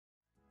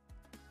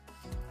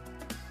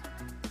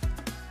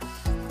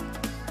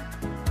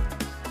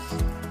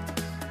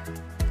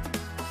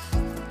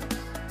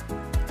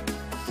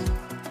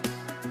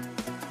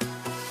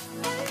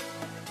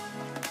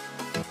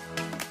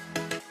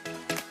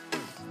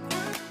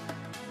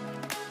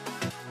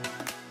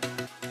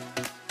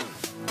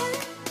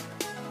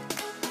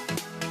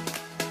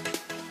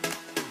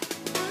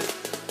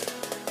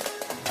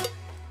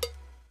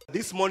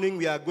This morning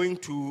we are going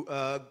to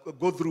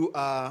go through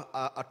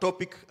a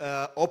topic,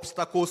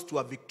 obstacles to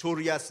a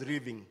victorious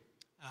living.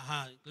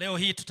 Leo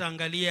hii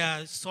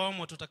tutaangalia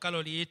somo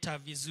tutakaloliita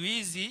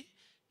vizuizi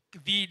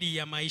dhidi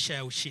ya maisha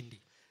ya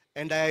ushindi.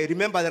 And I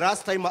remember the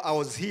last time I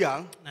was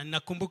here, na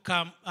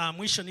ninakumbuka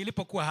mwisho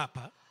nilipokuwa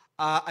hapa,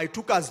 I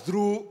took us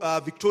through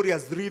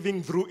victorious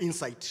living through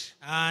insight.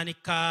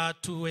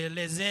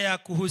 Nikatuelezea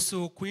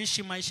kuhusu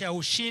kuishi maisha ya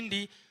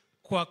ushindi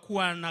kwa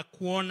kuwa na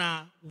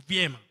kuona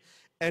vyema.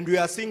 And we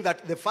are seeing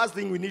that the first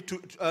thing we need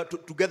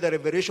to get the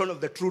revelation of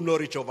the true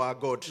knowledge of our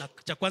God. Na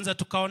cha kwanza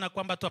tukaona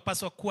kwamba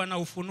tunapaswa kuwa na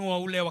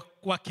ufunuo ule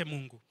wake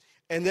Mungu.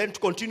 And then to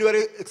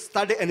continually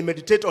study and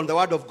meditate on the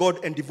word of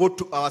God and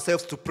devote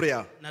ourselves to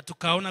prayer. Na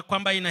tukaona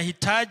kwamba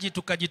inahitaji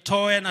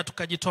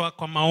tukajitoa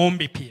kwa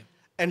maombi pia.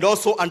 And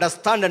also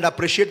understand and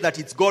appreciate that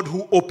it's God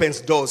who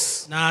opens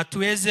doors. Na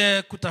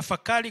tuweze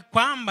kutafakari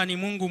kwamba ni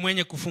Mungu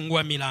mwenye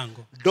kufungua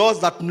milango. Doors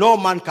that no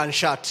man can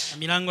shut.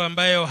 Milango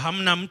ambayo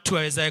hamna mtu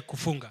awezaye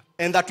kufunga.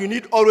 And that we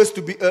need always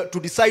to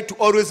decide to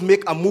always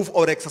make a move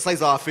or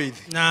exercise our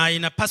faith. Na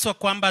inapaswa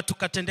kwamba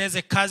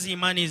tukatendeze kazi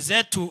imani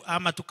zetu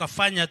ama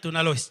tukafanya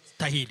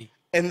tunalostahili.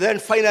 And then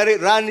finally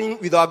running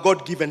with our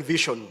God-given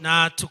vision.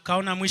 Na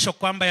tukaona mwisho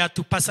kwamba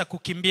yatupasa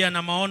kukimbia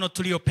na maono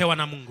tuliyopewa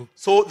na Mungu.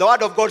 So the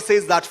word of God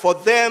says that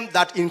for them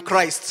that in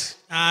Christ,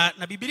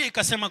 na Biblia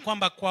ikasema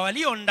kwamba kwa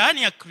walio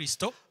ndani ya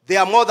Kristo, they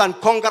are more than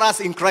conquerors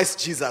in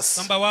Christ Jesus.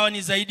 Kwamba wao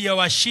ni zaidi ya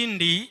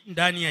washindi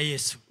ndani ya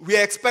Yesu. We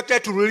are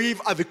expected to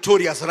live a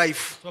victorious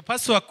life.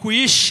 Tunapaswa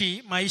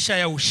kuishi maisha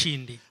ya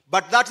ushindi.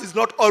 But that is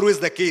not always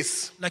the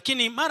case.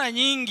 Lakini mara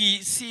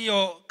nyingi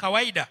sio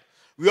kawaida.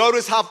 We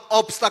always have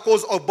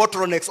obstacles or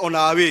bottlenecks on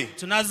our way.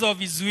 Tunazo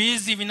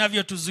vizuizi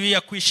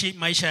vinavyotuzuia kuishi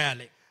maisha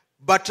yale.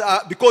 But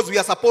because we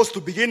are supposed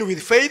to begin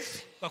with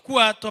faith, kwa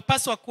kuwa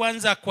tunapaswa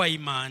kuanza kwa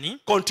imani,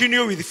 continue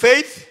with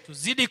faith,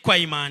 tuzidi kwa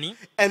imani,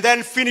 and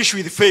then finish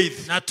with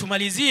faith. Na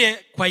tumalizie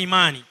kwa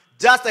imani.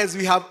 Just as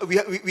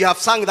we have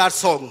sung that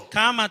song.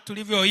 Kama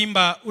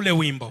tulivyoimba ule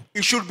wimbo.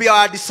 It should be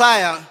our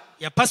desire,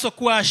 yapaswa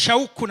kuwa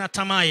shauku na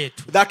tamaa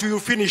yetu, that we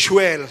will finish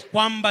well.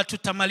 Kwamba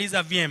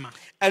tutamaliza vyema.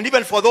 And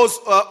even for those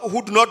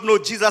who do not know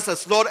Jesus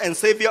as Lord and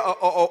Savior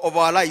of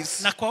our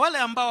lives, na kwa wale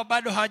ambao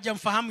bado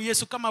hawajamfahamu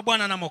Yesu kama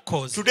Bwana na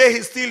Mwokozi, today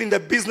he's still in the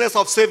business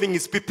of saving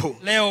his people.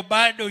 Leo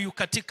bado yu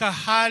katika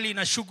hali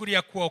na shughuli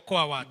ya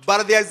kuokoa watu.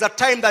 But there is a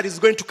time that is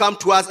going to come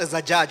to us as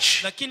a judge.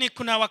 Lakini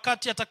kuna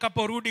wakati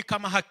atakaporudi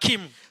kama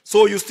hakimu.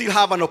 So you still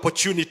have an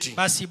opportunity.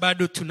 Basi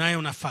bado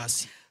tunayo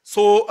nafasi.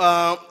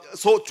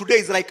 So today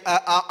is like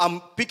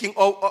I'm picking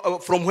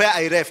from where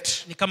I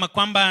left. Ni kama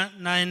kwamba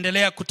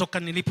naendelea kutoka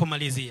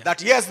nilipomalizia.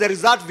 That yes, there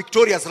is that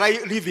victorious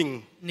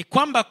living. Ni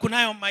kwamba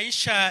kunayo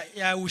maisha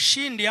ya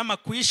ushindi ama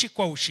kuishi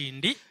kwa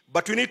ushindi.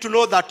 But we need to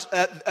know that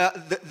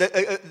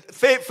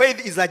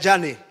faith is a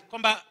journey.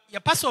 Kwamba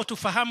yapaswa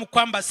tufahamu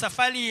kwamba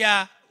safari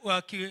ya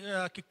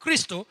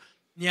Kikristo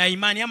ni ya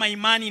imani ama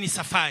imani ni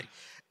safari.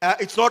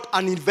 It's not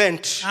an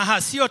event.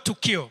 Sio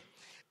tukio.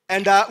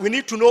 And we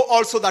need to know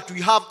also that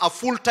we have a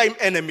full-time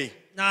enemy.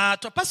 Na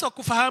tupaswa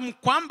kufahamu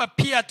kwamba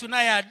pia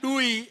tunaye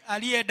adui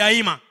aliye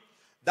daima.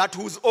 That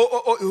whose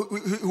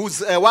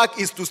work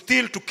is to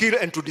steal, to kill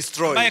and to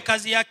destroy. Ambaye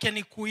kazi yake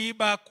ni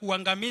kuiba,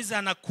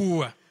 kuangamiza na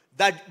kuua.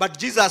 But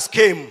Jesus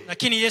came.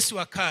 Lakini Yesu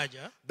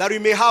akaja. That we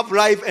may have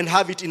life and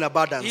have it in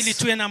abundance. Ili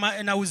tuwe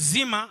na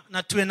uzima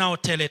na tuwe nao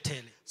tele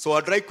tele. So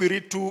I'd like to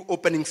read two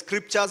opening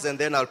scriptures and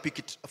then I'll pick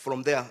it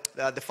from there.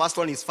 The first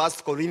one is 1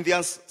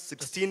 Corinthians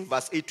 16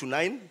 verse 8 to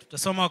 9.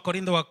 Tutasoma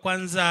Wakorintho wa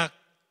kwanza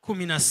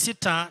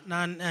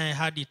 16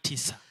 hadi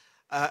 9.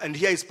 And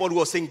here is Paul who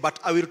was saying, but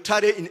I will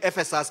tarry in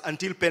Ephesus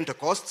until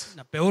Pentecost.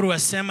 Na Paulo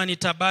asema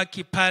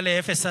nitabaki pale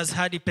Ephesus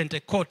hadi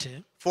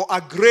Pentekote. For a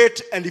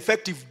great and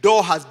effective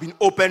door has been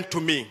opened to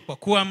me. Kwa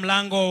kuwa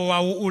mlango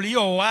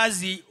ulio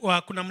wazi,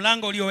 kuna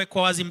mlango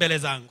uliowekwa wazi mbele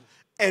zangu.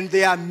 And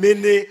there are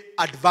many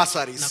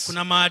adversaries. Na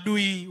kuna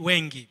maadui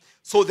wengi.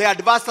 So the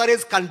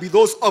adversaries can be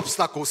those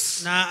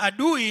obstacles. Na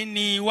adui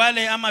ni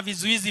wale ama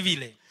vizuizi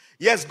vile.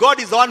 Yes, God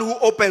is the one who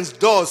opens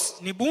doors.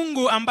 Ni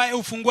Mungu ambaye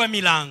hufungua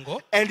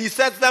milango. And he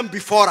sets them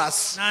before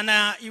us. Na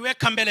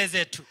anaiweka mbele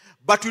zetu.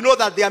 But we know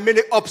that there are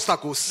many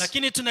obstacles.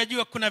 Lakini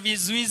tunajua kuna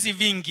vizuizi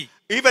vingi.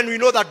 Even we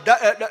know that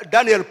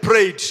Daniel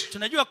prayed.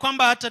 Tunajua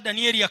kwamba hata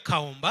Danieli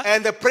akaomba.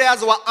 And the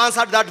prayers were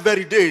answered that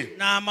very day.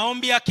 Na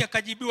maombi yake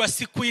yakajibiwa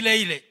siku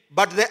ile ile.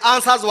 But the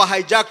answers were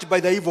hijacked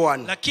by the evil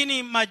one.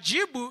 Lakini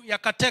majibu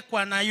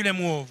yakatekwa na yule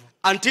muovu.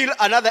 Until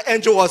another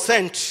angel was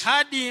sent.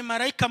 Hadi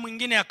malaika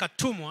mwingine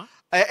akatumwa.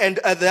 And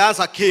the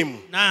answer came.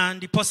 Na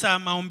ndiposa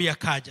maombi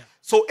yakaja.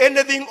 So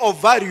anything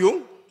of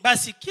value,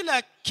 basi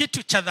kila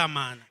kitu cha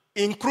dhamana,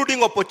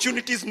 including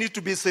opportunities, need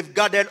to be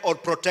safeguarded or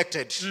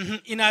protected.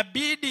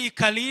 Inabidi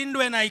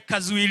ikalindwe na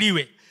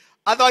ikazuiliwe.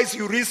 Otherwise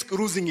you risk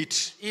losing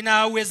it.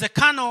 Ina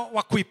uwezekano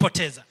wa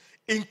kuipoteza.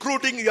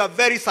 Including your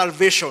very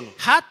salvation.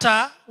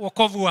 Hata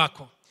wokovu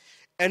wako.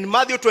 And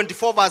Matthew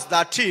 24 verse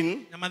 13.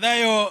 Na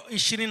Mathayo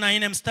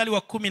 24 mstari wa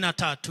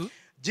 13.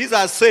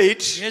 Jesus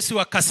said.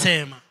 Yesu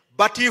akasema.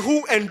 But he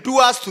who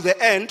endures to the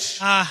end.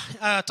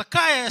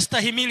 Atakaye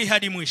stahimili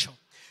hadi mwisho.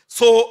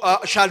 so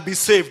shall be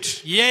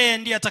saved. Yeye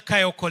ndiye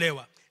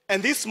atakayeokolewa.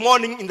 And this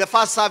morning in the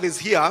first service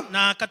here,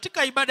 Na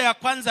katika ibada ya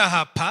kwanza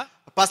hapa,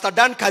 Pastor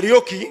Dan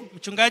Karaoke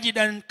mchungaji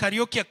Dan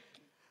Karaoke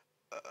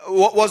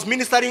was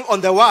ministering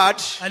on the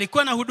word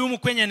alikuwa na hudumu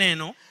kwenye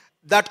neno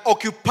that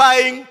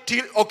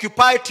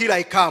occupy till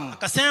I come.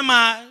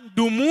 akasema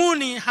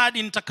dumuni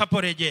hadi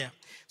nitakaporejea.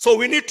 So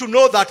we need to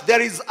know that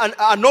there is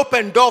an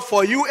open door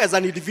for you as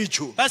an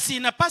individual. Basi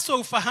inapaswa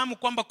ufahamu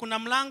kwamba kuna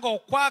mlango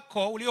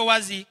kwako ulio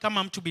wazi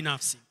kama mtu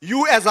binafsi.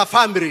 You as a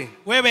family.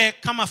 Wewe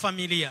kama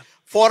familia.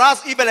 For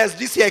us even as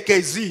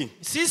DCIKZ.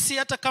 Sisi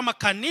hata kama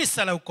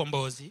kanisa la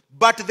ukombozi.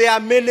 But there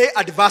are many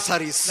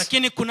adversaries.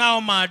 Lakini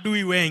kunao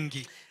maadui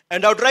wengi.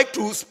 And I would like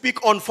to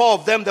speak on 4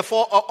 of them, the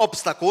 4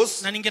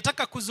 obstacles. Na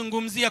ningetaka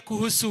kuzungumzia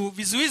kuhusu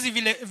vizuizi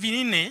vile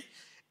vinne.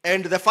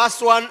 And the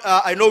first one,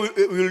 I know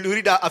we will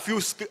read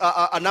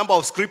a number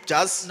of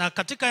scriptures. Na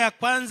katika ya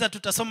kwanza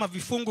tutasoma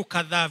vifungu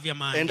kadhaa vya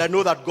maandiko. And I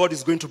know that God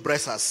is going to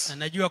bless us. Na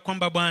najua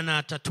kwamba Bwana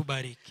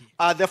atatubariki.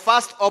 The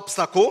first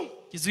obstacle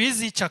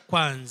kizuizi cha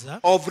kwanza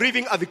of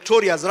living a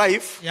victorious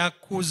life ya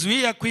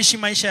kuzuia kuishi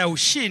maisha ya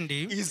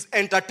ushindi is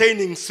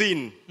entertaining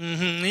sin.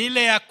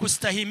 Ile ya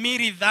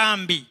kustahimili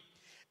dhambi.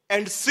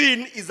 And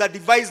sin is a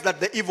device that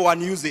the evil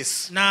one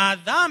uses. Na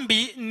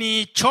dhambi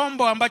ni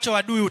chombo ambacho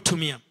adui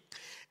hutumia.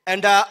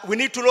 And we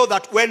need to know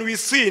that when we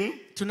sin,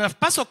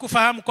 tunapaswa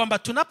kufahamu kwamba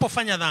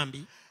tunapofanya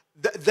dhambi,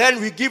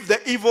 then we give the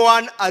evil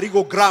one a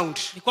legal ground.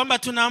 Ni kwamba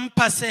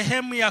tunampa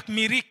sehemu ya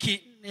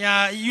miliki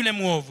ya yule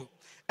muovu.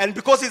 And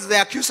because it's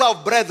the accuser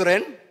of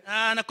brethren,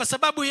 na kwa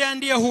sababu yeye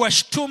ndiye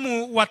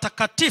huwashtumu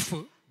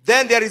watakatifu,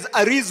 then there is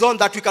a reason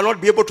that we cannot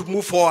be able to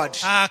move forward.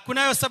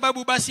 Kunayo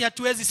sababu basi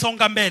hatuwezi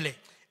songa mbele.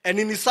 And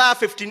in Isaiah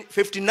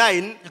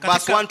 59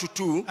 verse 1 to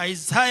 2,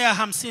 Isaiah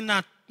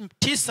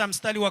 59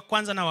 mstari wa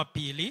kwanza na wa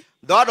pili,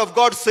 the word of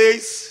God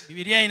says,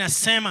 Biblia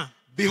inasema,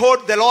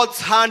 behold, the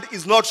Lord's hand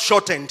is not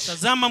shortened,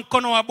 tazama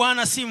mkono wa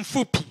Bwana si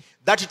mfupi,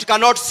 that it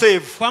cannot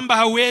save, kwamba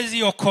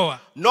hauwezi okoa,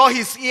 nor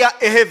his ear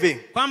heavy,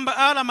 kwamba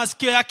ala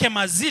masikio yake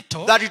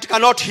mazito, that it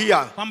cannot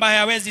hear. kwamba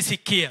hayawezi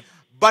sikia.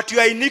 But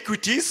your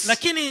iniquities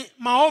Lakini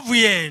maovu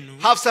yenu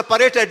have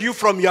separated you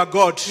from your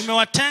God.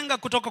 imewatenga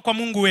kutoka kwa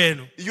Mungu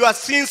wenu. Your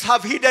sins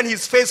have hidden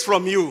his face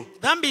from you,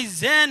 Dhambi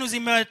zenu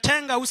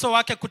zimewatenga uso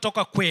wake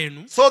kutoka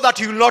kwenu, so that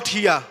you will not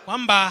hear.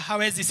 kwamba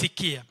hawezi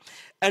sikia.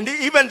 And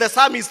even the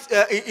psalmist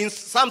in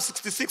Psalm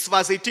 66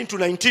 verse 18 to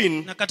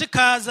 19, Na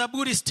katika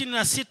Zaburi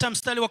 66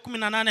 mstari wa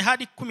 18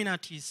 hadi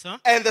 19,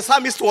 and the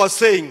psalmist was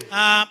saying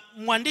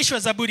mwandishi wa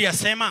Zaburi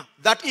asema,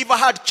 that if I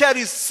had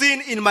cherished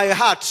sin in my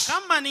heart,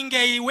 kama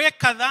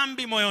ningeiweka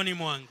dhambi moyoni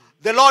mwangu,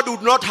 the Lord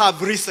would not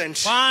have listened.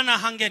 Bwana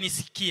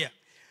hangenisikia.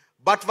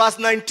 But verse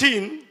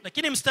 19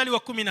 Lakini mstari wa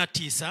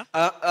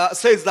 19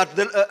 says that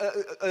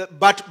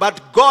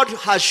but God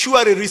has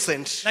surely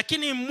listened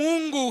lakini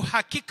Mungu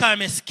hakika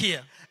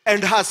amesikia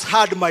and has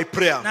heard my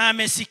prayer. na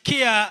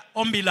amesikia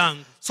ombi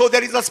langu. So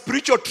there is a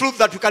spiritual truth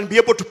that we can be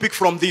able to pick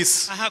from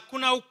this.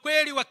 Kuna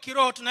ukweli wa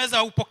kiroho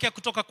tunaweza upokea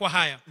kutoka kwa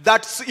haya.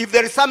 That if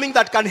there is something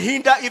that can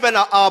hinder even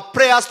our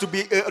prayers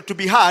to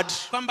be heard,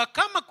 kwamba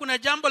kama kuna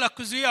jambo la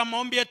kuzuia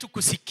maombi yetu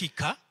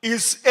kusikika,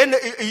 is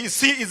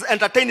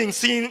entertaining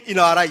sin in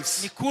our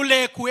lives. ni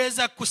kule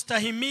kuweza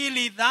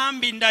kustahimili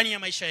dhambi ndani ya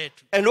maisha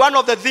yetu. And one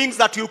of the things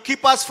that will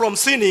keep us from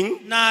sinning,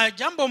 na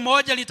jambo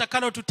moja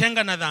litakalo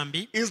tutenga na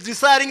dhambi, is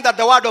desiring that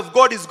the word of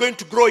God is going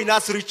to grow in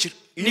us richly.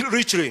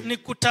 Ni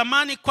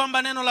kutamani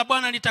kwamba neno la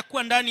Bwana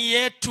litakuwa ndani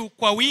yetu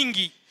kwa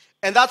wingi.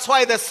 And that's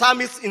why the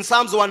psalmist in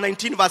Psalms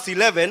 119 verse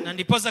 11, na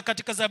ndiposa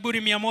katika Zaburi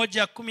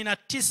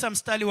 119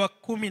 mstari wa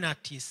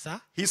 19,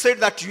 he said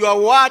that your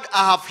word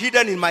I have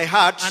hidden in my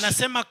heart,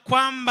 anasema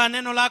kwamba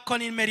neno lako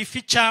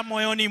nimelificha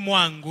moyoni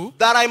mwangu,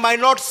 that I might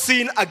not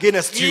sin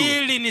against you.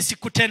 ili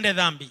nisikutende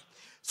dhambi.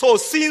 So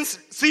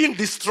sin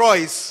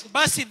destroys.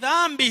 Basi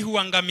dhambi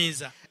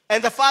huangamiza.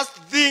 And the first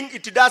thing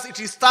it does,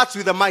 it starts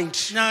with the mind.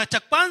 Na cha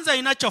kwanza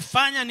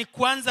inachofanya ni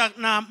kuanza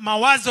na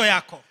mawazo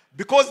yako.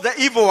 Because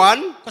the evil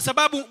one, kwa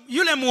sababu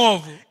yule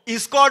muovu,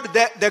 is called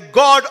the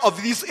God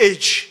of this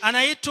age.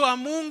 Anaitwa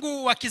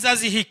Mungu wa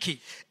kizazi hiki.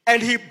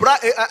 And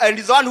and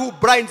is the one who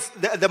blinds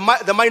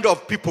the mind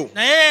of people.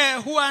 Na yeye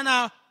huwa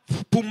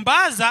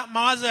anapumbaza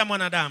mawazo ya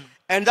mwanadamu.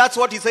 And that's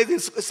what he says in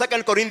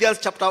 2 Corinthians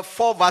chapter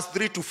 4 verse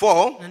 3 to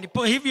 4. Na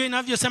ndipo hivyo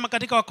inavyosema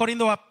katika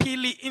Wakorintho wa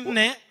pili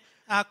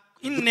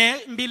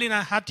 4:2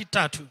 na hadi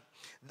 3.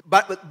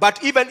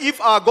 But even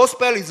if our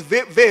gospel is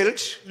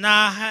veiled,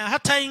 na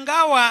hata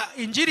ingawa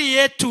injili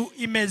yetu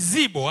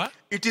imezibwa,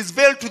 it is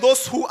veiled to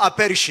those who are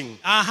perishing.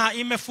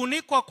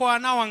 Imefunikwa kwa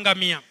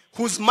wanaoangamia,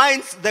 whose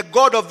minds the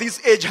God of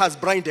this age has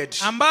blinded.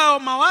 Ambao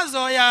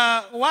mawazo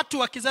ya watu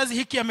wa kizazi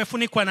hiki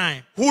yamefunikwa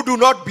naye. Who do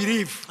not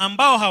believe.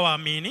 Ambao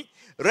hawaamini.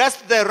 Rest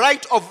the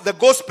light of the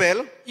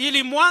gospel,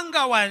 ili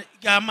mwanga wa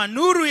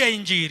manuru ya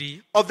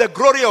injili, of the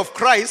glory of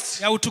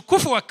Christ, ya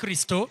utukufu wa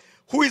Kristo,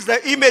 who is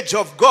the image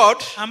of God,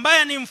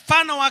 ambaye ni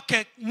mfano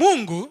wake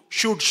Mungu,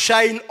 should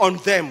shine on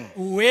them.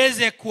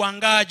 uweze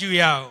kuangaa juu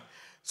yao.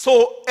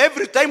 So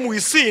every time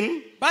we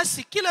sin,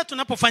 basi kila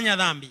tunapofanya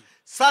dhambi,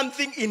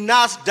 something in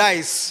us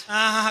dies.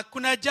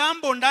 Kuna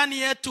jambo ndani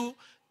yetu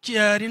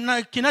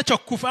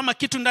kinachokufa, ama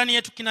kitu ndani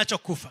yetu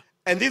kinachokufa.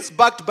 And this is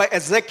backed by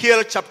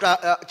Ezekiel chapter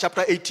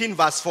 18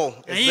 verse 4.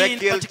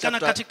 Ezekiel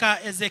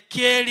katika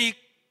Ezekieli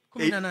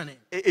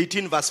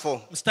 18 verse 4.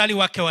 mstari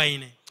wake wa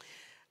 4.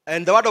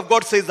 And the word of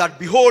God says that,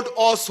 behold,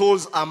 all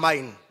souls are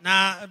mine.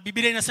 Na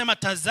Biblia inasema,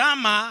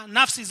 tazama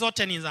nafsi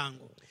zote ni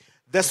zangu.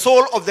 The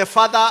soul of the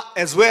Father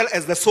as well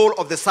as the soul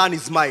of the Son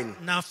is mine.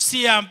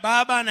 Nafsi ya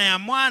Baba na ya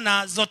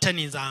Mwana zote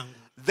ni zangu.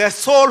 The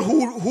soul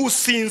who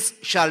sins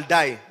shall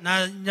die.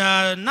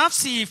 Na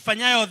nafsi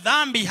ifanyayo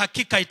dhambi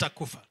hakika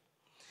itakufa.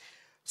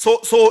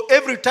 So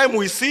every time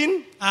we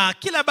sin,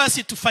 kila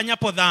basi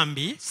tufanyapo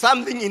dhambi,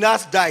 something in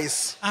us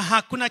dies.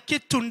 Kuna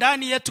kitu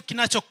ndani yetu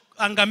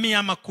kinachoangamia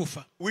ama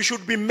kufa. We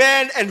should be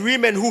men and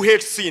women who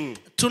hate sin.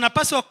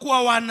 Tunapaswa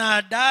kuwa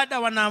wanadada,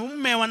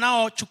 wanaume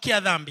wanaochukia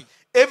dhambi.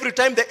 Every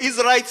time the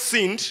Israelites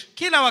sinned,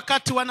 kila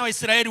wakati wana wa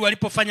Israeli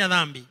walipofanya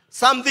dhambi,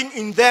 something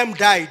in them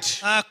died.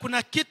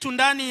 Kuna kitu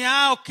ndani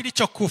yao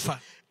kilichokufa.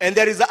 And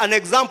there is an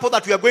example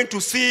that we are going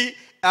to see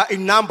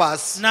in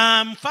Numbers.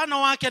 Na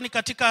mfano wake ni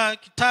katika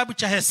kitabu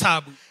cha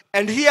Hesabu.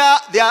 And here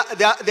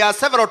there are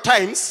several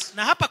times.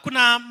 Na hapa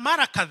kuna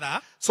mara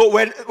kadhaa. So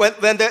when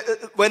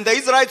the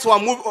Israelites were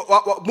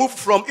moved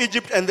from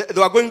Egypt and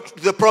they were going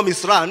to the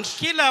promised land,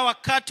 kila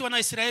wakati wana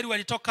Israeli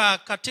walitoka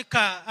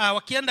katika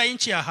wakienda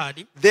nchi ya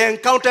ahadi, they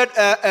encountered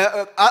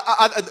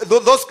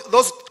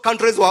those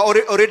countries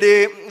were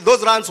already,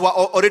 those lands were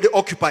already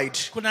occupied.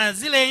 Kuna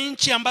zile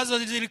nchi ambazo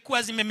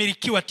zilikuwa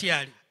zimemilikiwa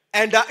tayari.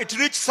 And it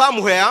reached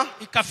somewhere,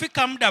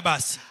 ikafika muda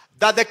basi,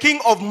 that the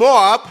king of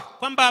Moab,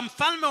 kwamba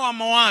mfalme wa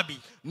Moabi,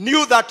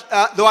 knew that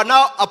they were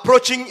now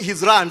approaching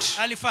his land.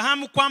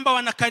 Alifahamu kwamba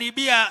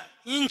wanakaribia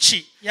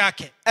nchi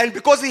yake. And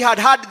because he had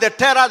heard the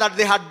terror that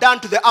they had done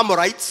to the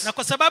Amorites, na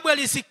kwa sababu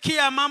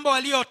alisikia mambo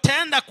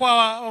waliotenda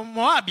kwa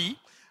Moabi,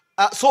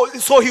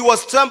 so he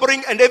was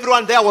trembling and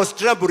everyone there was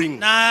trembling.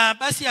 Na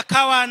basi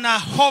akawa na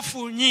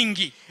hofu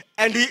nyingi.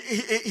 And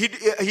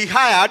he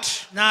hired,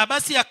 na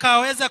basi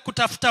akaweza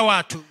kutafuta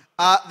watu.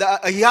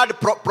 He had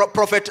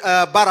prophet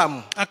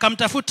Balaam,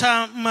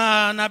 akamtafuta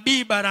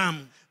nabii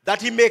Balaam,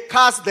 that he may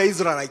curse the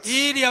Israelites,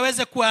 ili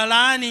aweze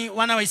kuwalaani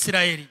wana wa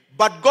Israeli.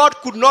 But God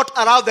could not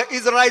allow the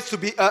Israelites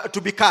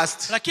to be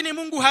cursed. Lakini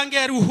Mungu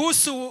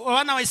hangeruhusu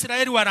wana wa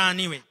Israeli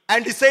walaaniwe.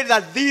 And he said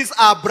that these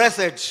are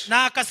blessed.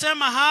 Na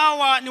akasema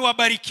hawa ni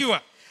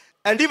wabarikiwa.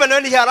 And even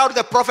when he allowed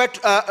the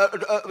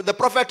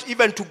prophet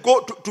even to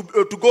go,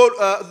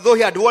 though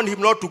he had warned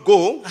him not to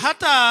go,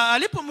 hata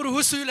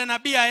alipomruhusu yule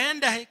nabii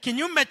aende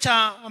kinyume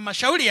cha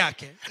mashauri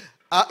yake,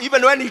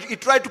 even when he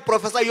tried to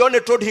prophesy, he only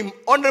told him,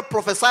 only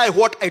prophesy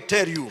what I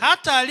tell you.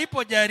 Hata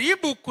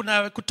alipojaribu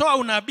kutoa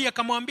unabii,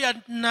 akamwambia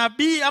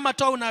nabii ama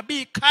toa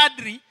unabii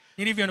kadri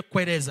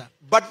nilivyokueleza.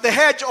 But the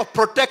hedge of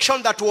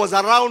protection that was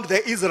around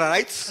the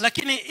Israelites,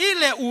 lakini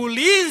ile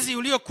ulinzi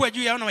uliokuwa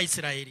juu ya wana wa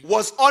Israeli,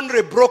 was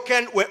only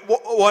broken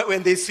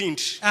when they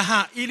sinned.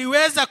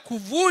 Iliweza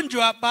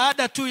kuvunjwa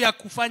baada tu ya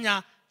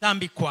kufanya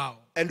dhambi kwao.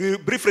 And we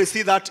briefly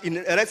see that in,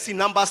 let's see,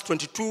 Numbers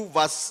 22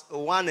 verse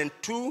 1 and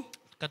 2.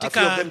 A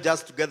few of them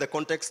just to get the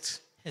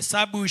context.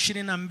 Hesabu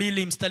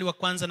 22 mstari wa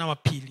kwanza na wa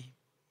pili.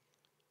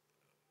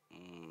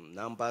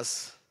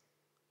 Numbers.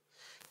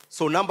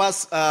 So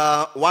Numbers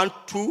 1,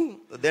 2,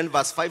 then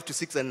verse 5 to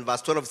 6 and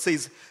verse 12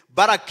 says,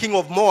 Balak king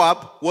of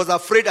Moab was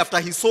afraid after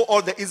he saw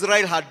all the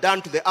Israel had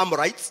done to the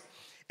Amorites,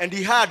 and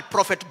he had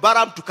prophet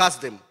Balaam to curse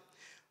them.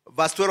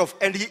 Verse 12,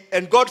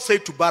 and God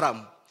said to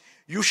Balaam,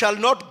 you shall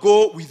not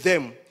go with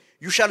them.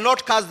 You shall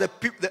not curse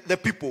the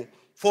people,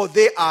 for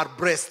they are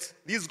blessed.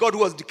 This is God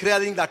who was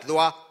declaring that they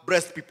were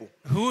blessed people.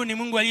 Huu ni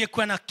Mungu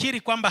aliyekuwa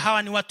nakiri kwamba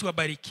hawa ni watu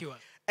wabarikiwa.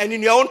 And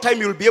in your own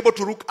time, you'll be able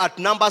to look at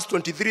Numbers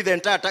 23, the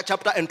entire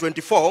chapter, and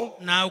 24.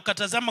 Na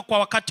ukatazama kwa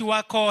wakati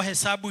wako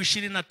Hesabu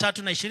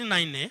 23 na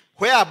 24.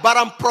 Where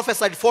Balaam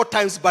prophesied 4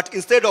 times, but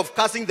instead of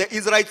cursing the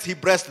Israelites, he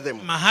blessed them.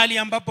 Mahali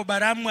ambapo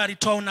Balaam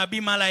alitoa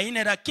unabii mara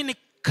 4, lakini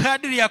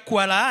kadri ya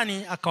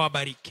kuwalaani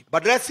akawabariki.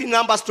 But let's see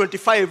Numbers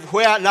 25,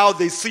 where now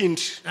they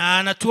sinned.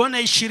 Na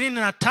tuone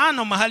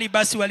 25 mahali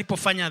basi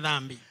walipofanya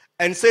dhambi.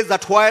 And says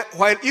that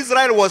while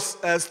Israel was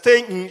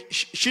staying in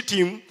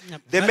Shittim,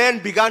 the men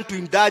began to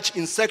indulge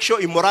in sexual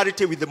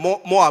immorality with the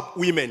Moab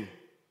women,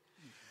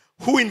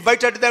 who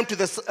invited them to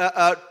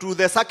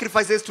the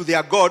sacrifices to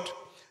their god.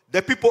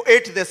 The people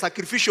ate the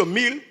sacrificial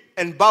meal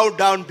and bowed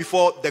down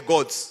before the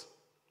gods.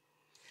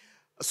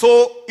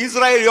 So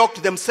Israel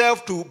yoked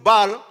themselves to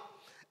Baal,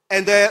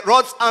 and the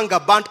Lord's anger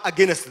burnt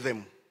against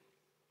them.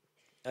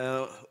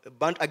 Then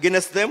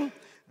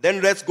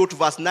let's go to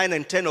verse 9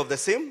 and 10 of the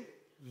same.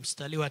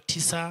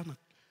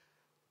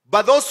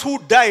 But those who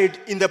died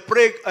in the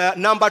plague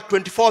numbered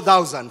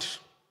 24,000.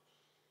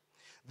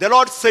 The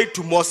Lord said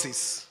to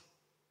Moses,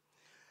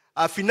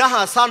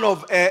 Phinehas, son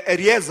of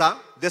Eleazar,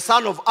 the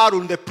son of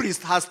Aaron the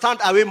priest, has turned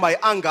away my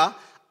anger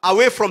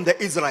away from the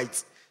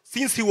Israelites,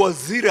 since he was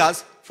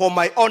zealous for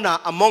my honor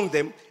among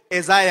them,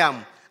 as I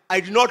am. I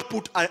did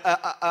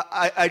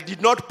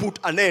not put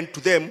an end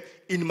to them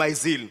in my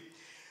zeal.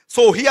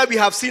 So here we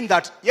have seen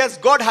that, yes,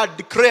 God had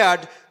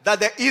declared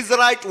that the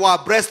Israelites were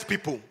blessed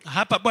people.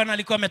 Hapa Bwana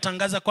alikuwa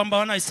ametangaza kwamba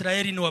wana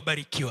Israeli ni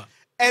wabarikiwa.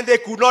 And they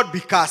could not be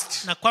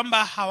cursed. Na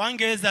kwamba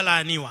hawangeweza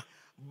laaniwa.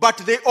 But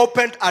they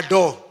opened a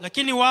door.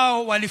 Lakini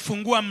wao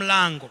walifungua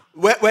mlango.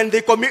 When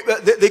they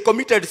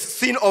committed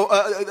sin,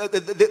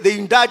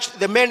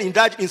 the men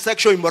indulged in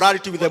sexual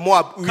immorality with the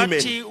Moab women.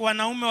 Kati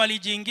wanaume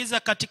walijiingiza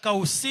katika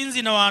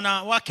usinzi na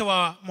wanawake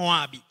wa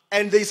Moabi.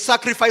 And they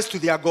sacrificed to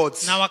their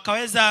gods. Na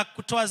wakaweza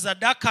kutoa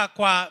sadaka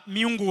kwa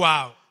miungu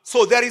wao.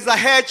 So there is a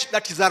hedge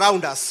that is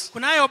around us.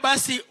 Kunayo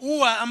basi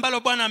ua ambalo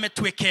Bwana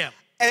ametuwekea.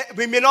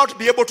 We may not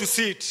be able to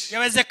see it.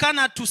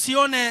 Yawezekana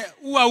tusione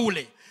ua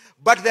ule.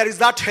 But there is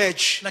that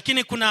hedge.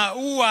 Lakini kuna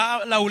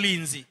ua la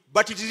ulinzi.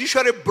 But it is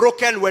usually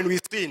broken when we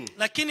sin.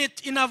 Lakini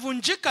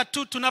inavunjika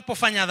tu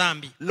tunapofanya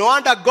dhambi. No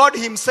wonder God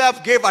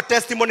himself gave a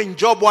testimony in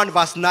Job 1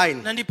 verse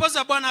 9. Na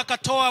ndiposa Bwana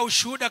akatoa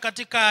ushuhuda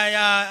katika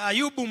ya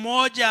Ayubu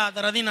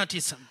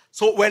 1:39.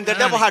 So when the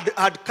devil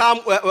had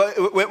come,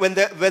 when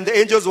the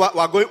angels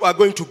were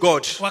going to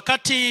God.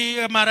 Wakati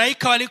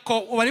malaika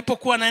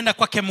walipokuwa naenda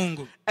kwake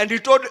Mungu. And he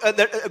told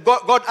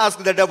God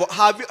asked the devil,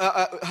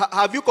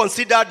 have you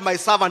considered my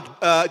servant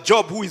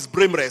Job, who is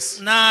blameless?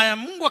 Na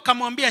Mungu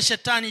akamwambia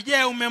shetani,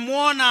 je,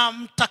 umemwona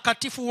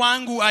mtakatifu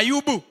wangu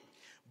Ayubu?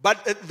 But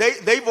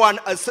they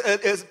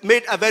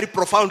made a very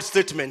profound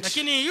statement.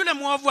 Lakini yule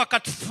mwovu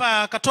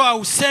akatoa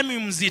usemi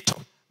mzito.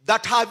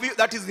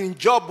 That is in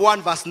Job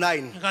 1 verse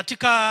 9.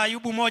 Katika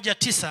Ayubu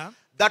 1:9.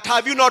 That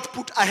have you not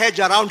put a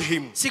hedge around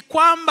him? Si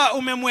kwamba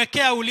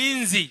umemwekea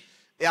ulinzi.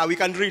 Yeah, we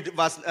can read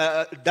verse.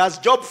 Does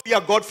Job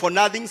fear God for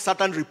nothing?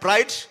 Satan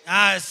replied.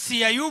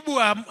 Si Ayubu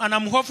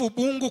anamhofu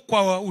Mungu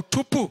kwa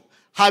utupu?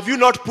 Have you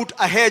not put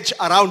a hedge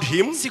around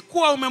him? Si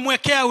kuwa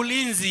umemwekea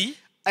ulinzi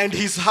and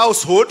his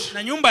household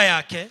na nyumba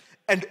yake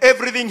and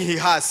everything he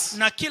has.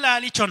 na kila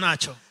alicho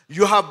nacho.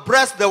 You have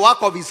blessed the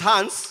work of his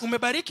hands.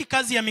 Umebariki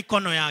kazi ya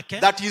mikono yake.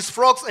 That his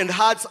flocks and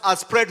herds are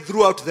spread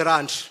throughout the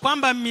land.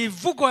 Kwamba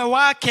mifugo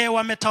wake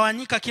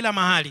wametawanyika kila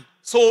mahali.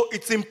 So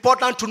it's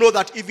important to know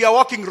that if you are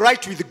walking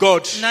right with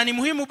God, na ni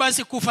muhimu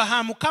basi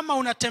kufahamu kama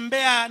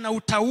unatembea na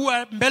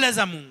utaua mbele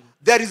za Mungu,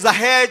 there is a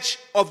hedge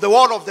of the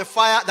wall of the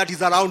fire that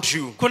is around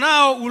you.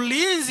 Kunao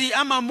ulinzi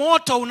ama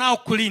moto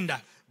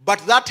unaokulinda.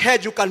 But that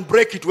hedge you can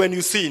break it when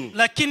you sin.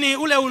 Lakini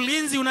ule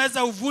ulinzi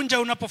unaweza uvunja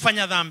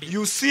unapofanya dhambi.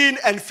 You sin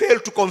and fail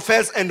to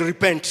confess and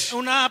repent.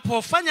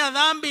 Unapofanya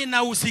dhambi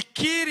na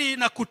usikiri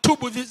na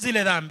kutubu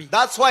zile dhambi.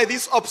 That's why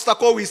this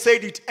obstacle, we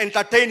said it,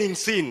 entertaining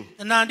sin.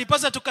 Na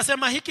ndiposa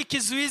tukasema hiki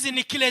kizuizi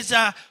ni kile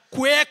cha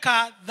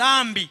kuweka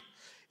dhambi.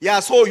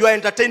 Yeah, so you are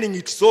entertaining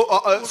it.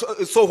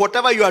 So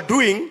whatever you are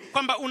doing,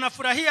 kwamba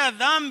unafurahia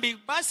dhambi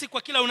basi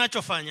kwa kila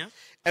unachofanya.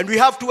 And we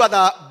have two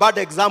other bad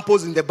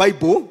examples in the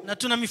Bible. Na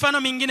tuna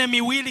mifano mingine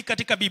miwili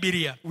katika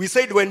Biblia. We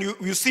said when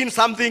you sin,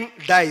 something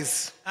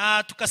dies.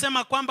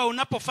 Tukasema kwamba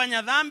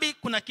unapofanya dhambi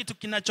kuna kitu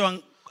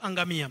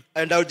kinachoangamia.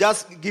 And I'll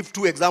just give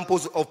two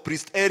examples of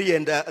priest Eli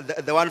and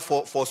the one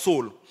for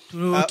Saul.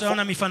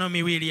 Tutaona mifano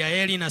miwili ya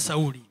Eli na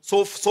Sauli.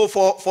 So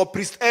for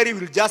priest Eli,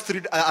 we'll just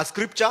read a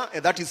scripture,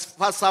 and that is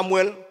 1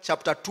 Samuel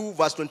chapter 2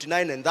 verse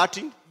 29 and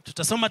 30.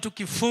 Tutasoma tu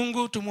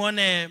kifungu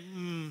tumuone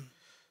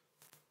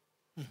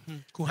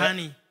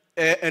kuhani.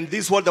 And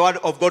this is what the word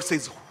of God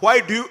says. Why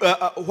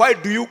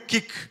do you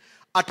kick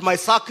at my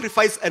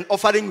sacrifice and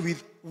offering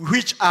with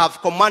which I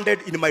have commanded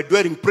in my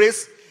dwelling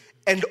place,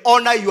 and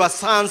honor your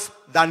sons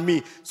than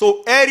me?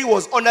 So Eli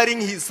was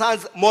honoring his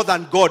sons more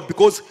than God,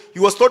 because he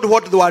was told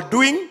what they were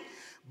doing,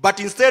 but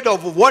instead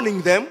of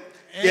warning them,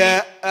 he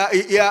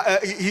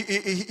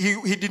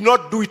did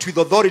not do it with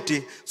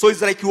authority. So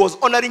it's like he was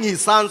honoring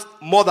his sons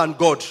more than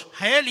God.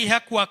 Eli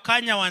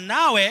hakuwakanya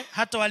wanawe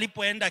hata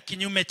walipoenda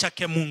kinyume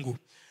chake Mungu.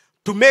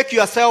 To make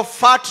yourself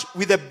fat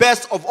with the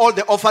best of all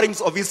the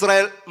offerings of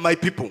Israel, my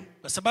people.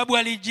 Kwa sababu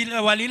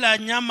walila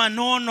nyama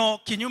nono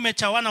kinyume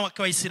cha wana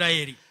wa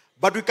Israeli.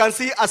 But we can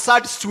see a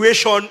sad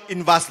situation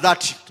in verse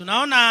 30.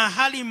 Tunaona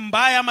hali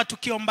mbaya ama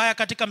tukio mbaya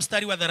katika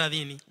mstari wa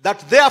 30.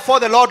 That therefore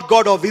the Lord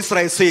God of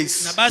Israel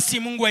says, na basi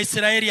Mungu wa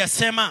Israeli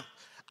asema,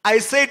 I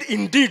said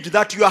indeed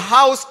that your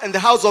house and the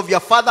house of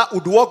your father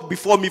would walk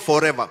before me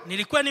forever.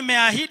 Nilikuwa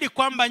nimeahidi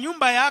kwamba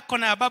nyumba yako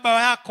na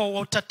baba yako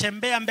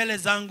utatembea mbele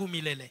zangu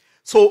milele.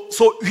 So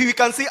we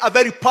can see a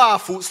very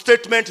powerful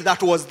statement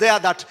that was there,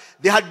 that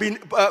they had been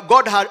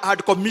God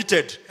had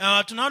committed.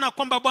 Tunaona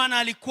kwamba Bwana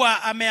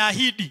alikuwa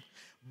ameahidi.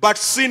 But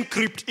sin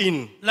crept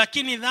in.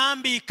 Lakini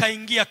dhambi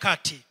ikaingia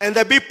kati. And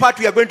the big part,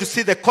 we are going to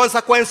see the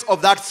consequence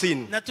of that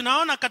sin. Na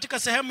tunaona katika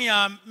sehemu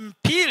ya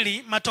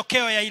pili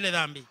matokeo ya ile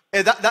dhambi.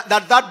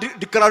 That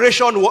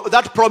declaration,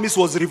 that promise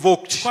was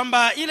revoked.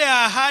 Kwamba ile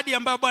ahadi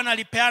ambayo Bwana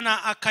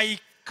alipeana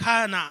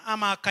akaikana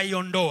ama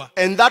akaiondoa.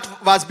 And that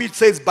verse B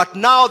says, but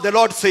now the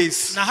Lord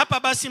says, na hapa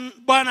basi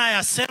Bwana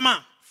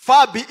yasema,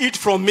 far be it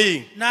from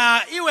me,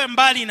 na iwe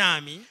mbali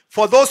nami,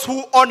 for those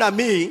who honor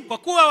me, kwa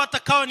kuwa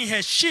watakao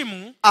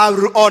niheshimu, I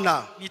will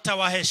honor,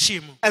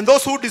 nitawaheshimu, and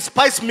those who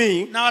despise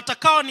me, na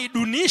watakao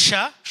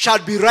nidunisha, shall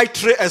be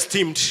rightly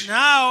esteemed.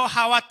 nao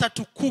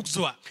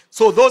hawatatukuzwa.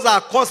 So those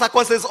are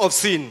consequences of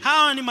sin.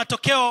 Hao ni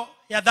matokeo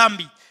ya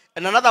dhambi.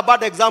 And another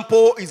bad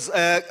example is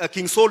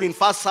King Saul in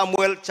 1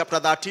 Samuel chapter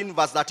 13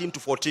 verse 13 to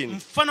 14.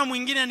 Mfano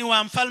mwingine ni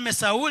wa mfalme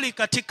Sauli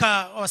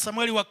katika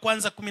Samueli wa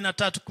kwanza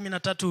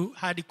 13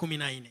 hadi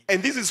 14.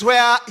 And this is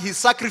where he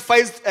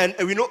sacrificed, and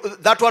we know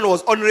that one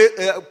was only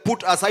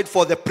put aside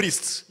for the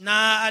priests.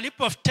 Na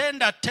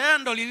alipotenda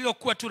tendo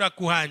lililokuwa tu la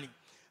kuhani.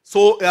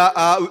 So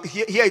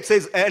here it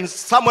says, and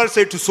Samuel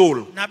said to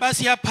Saul, na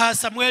basi hapa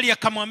Samueli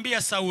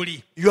akamwambia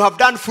Sauli, you have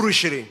done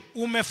foolishly.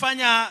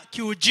 Umefanya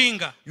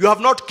kiujinga. You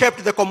have not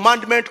kept the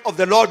commandment of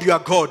the Lord your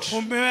God,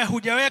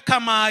 Hujaweka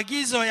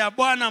maagizo ya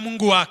Bwana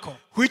Mungu wako,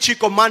 which he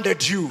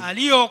commanded you.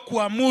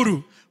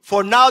 aliyokuamuru.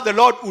 For now the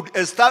Lord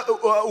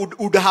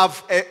would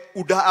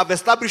have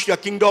established your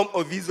kingdom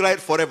of Israel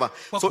forever.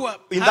 So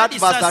in that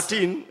verse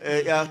 13,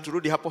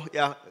 turudi hapo,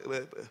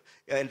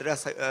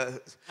 Andreas.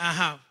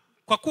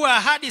 Kwa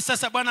kuwa hadi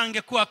sasa Bwana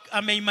angekuwa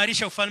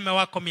ameimarisha ufalme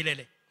wako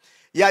milele.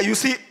 Yeah, you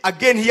see,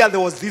 again here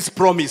there was this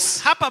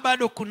promise. Hapa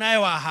bado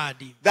kunayo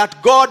ahadi.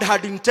 That God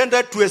had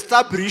intended to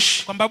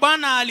establish, kwamba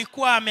Bwana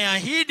alikuwa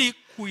ameahidi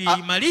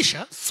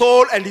kuimarisha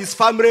Saul and his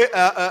family,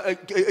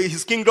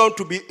 his kingdom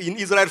to be in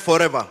Israel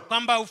forever.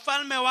 Kwamba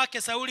ufalme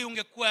wake Sauli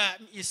ungekuwa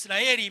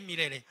Israeli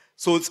milele.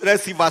 So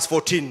let's see verse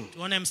 14.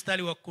 Tuone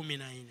mstari wa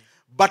 14.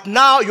 But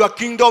now your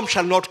kingdom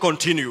shall not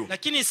continue.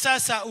 Lakini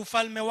sasa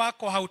ufalme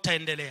wako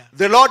hautaendelea.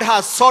 The Lord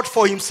has sought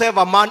for himself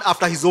a man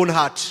after his own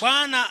heart.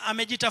 Bwana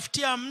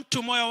amejitafutia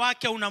mtu moyo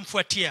wake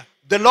unamfuatia.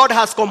 The Lord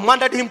has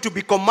commanded him to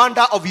be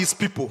commander of his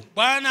people.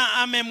 Bwana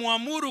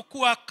amemwamuru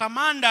kuwa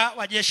kamanda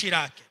wa jeshi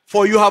lake.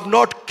 For you have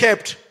not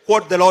kept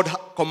what the Lord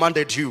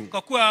commanded you.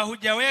 Kwa kuwa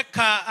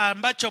hujaweka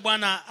ambacho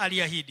Bwana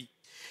aliahidi.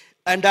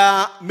 And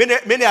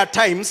many a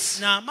times,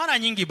 na mara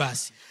nyingi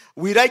basi,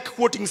 we like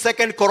quoting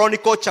 2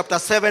 Chronicles chapter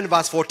 7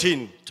 verse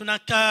 14.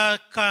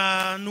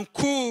 Tunaka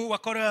nukuu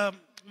wa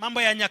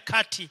mambo ya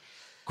Nyakati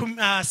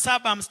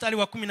 7 mstari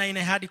wa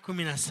 14 hadi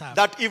 17.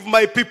 That if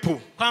my people,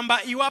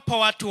 kwamba iwapo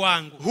watu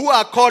wangu, who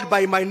are called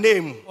by my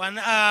name,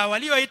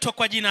 walioitwa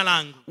kwa jina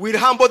langu, will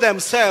humble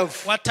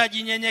themselves,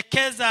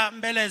 watajinyenyekeza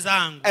mbele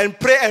zangu, and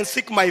pray and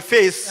seek my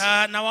face,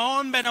 na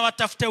waombe na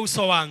watafute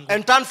uso wangu,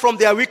 and turn from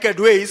their wicked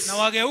ways, na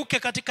wageuke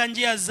katika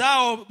njia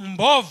zao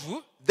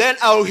mbovu, then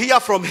I will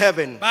hear from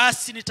heaven,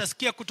 basi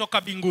nitasikia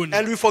kutoka mbinguni,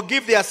 and will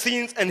forgive their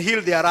sins and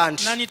heal their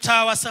land. na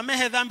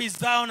nitawasamehe dhambi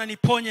zao na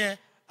niponye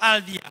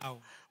ardhi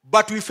yao.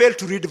 But we fail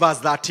to read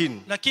verse 13.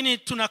 Lakini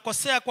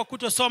tunakosea kwa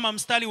kutosoma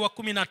mstari wa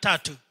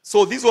 13.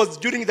 So this was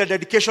during the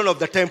dedication of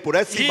the temple.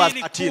 Let's see verse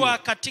 13. Ilikuwa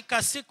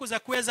katika siku za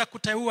kuweza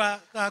kuteua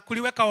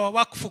kuliweka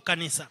wakfu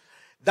kanisa.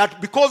 That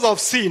because of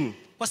sin,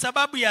 kwa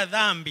sababu ya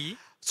dhambi,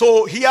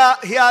 so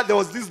here there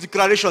was this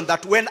declaration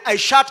that when I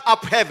shut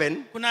up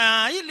heaven,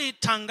 kuna hili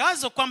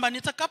tangazo kwamba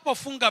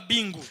nitakapofunga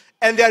bingu,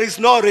 and there is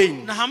no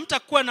rain, na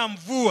hamtakuwa na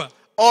mvua,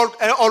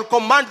 or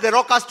command the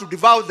rockers to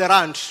devour the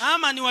land,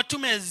 ama ni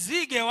watume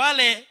zige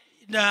wale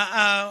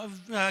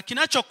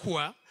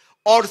kinachokuwa,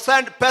 or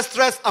send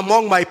pestilence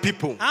among my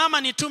people,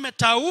 ama nitume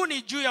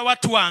tauni juu ya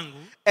watu wangu.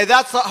 And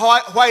that's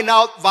why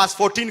now verse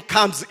 14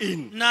 comes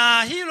in.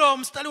 Na hilo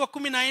mstari wa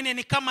 14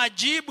 ni kama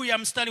jibu ya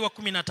mstari wa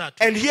 13.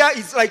 And here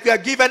it's like we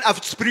are given a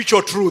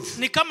spiritual truth.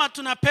 Ni kama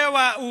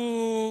tunapewa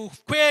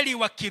ukweli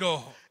wa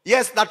kiroho.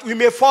 Yes, that we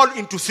may fall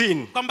into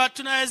sin. Kwamba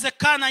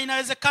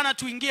inawezekana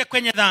tuingie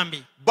kwenye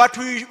dhambi. But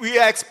we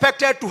are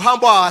expected to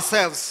humble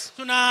ourselves.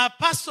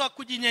 Tunapaswa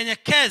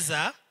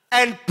kujinyenyekeza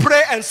and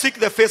pray and seek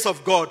the face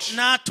of God.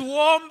 Na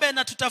tuombe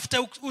na tutafute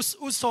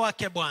uso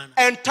wake Bwana.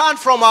 And turn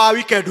from our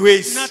wicked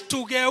ways. Na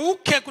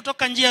tugeuke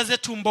kutoka njia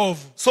zetu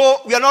mbovu.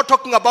 So we are not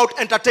talking about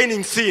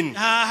entertaining sin.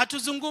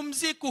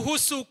 Hatuzungumzi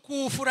kuhusu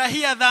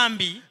kufurahia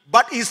dhambi.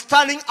 But is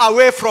turning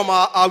away from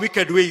our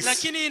wicked ways.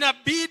 Lakini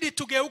inabidi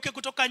tugeuke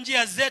kutoka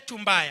njia zetu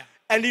mbaya.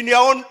 And in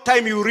your own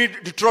time you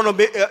read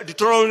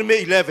Deuteronomy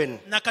 11.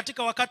 Na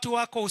katika wakati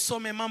wako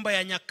usome mambo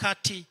ya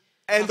Nyakati.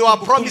 And there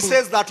are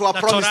promises that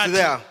were promised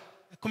there.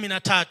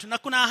 13. Na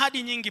kuna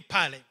ahadi nyingi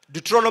pale.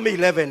 Deuteronomy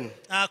 11.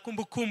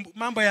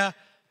 Mambo ya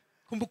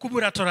kumbukumbu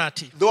la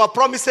Torati. There were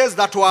promises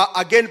that were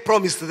again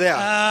promised there.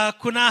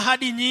 Kuna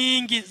ahadi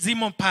nyingi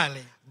zimo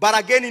pale. But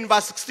again in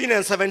verse 16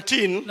 and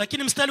 17,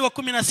 lakini mstari wa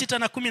 16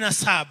 na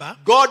 17,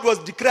 God was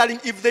declaring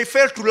if they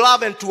fail to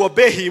love and to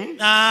obey him,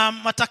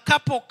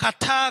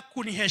 watakapokataa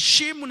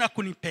kuniheshimu na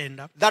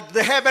kunipenda, that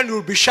the heaven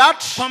will be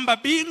shut, kwamba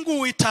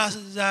mbingu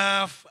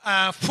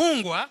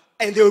itafungwa,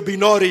 and there will be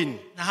no rain.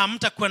 Na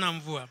hamtakuwa na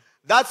mvua.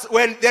 That's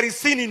when there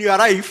is sin in your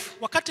life.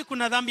 Wakati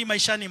kuna dhambi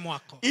maishani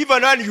mwako,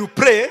 even when you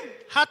pray,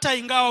 hata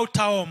ingawa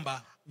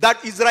utaomba,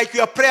 that is like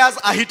your prayers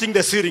are hitting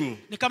the ceiling.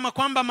 Ni kama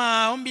kwamba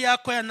maombi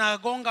yako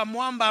yanagonga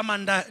mwamba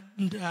ama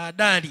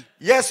dari.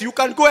 Yes, you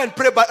can go and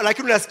pray, but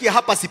like unasikia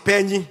hapa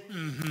sipenyi.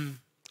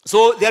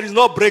 So there is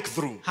no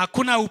breakthrough.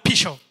 Hakuna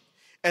upisho.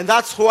 And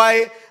that's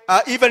why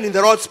even in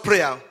the Lord's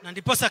Prayer, na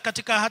ndiposa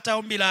katika hata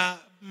ombi la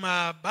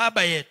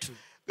Baba yetu,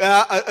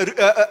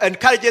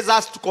 encourages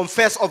us to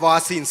confess of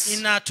our sins.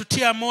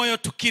 Inatutia moyo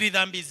tukiri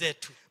dhambi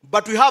zetu.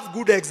 But we have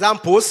good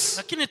examples.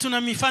 Lakini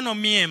tuna mifano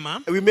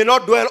miema. We may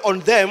not dwell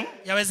on them.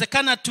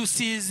 Yawezekana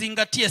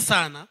tusizingatie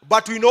sana.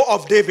 But we know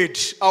of David,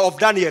 of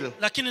Daniel.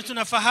 Lakini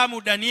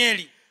tunafahamu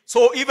Danieli.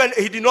 So even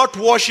he did not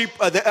worship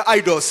the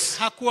idols.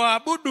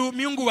 Hakuabudu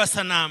miungu wa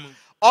sanamu.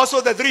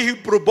 Also the 3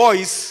 Hebrew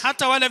boys,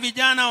 hata wale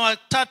vijana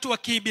watatu wa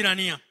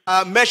Kiebrania,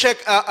 Meshach,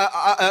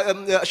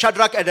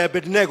 Shadrach and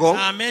Abednego,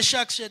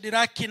 Meshach,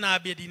 Shadrach na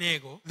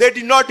Abednego, they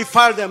did not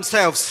defile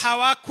themselves.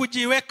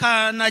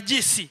 Hawakujiweka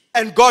najisi.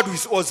 And God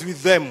was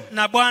with them.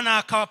 Na Bwana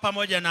akawa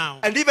pamoja nao.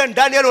 And even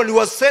Daniel, when he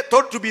was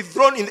thought to be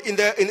thrown in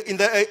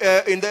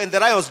the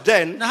lion's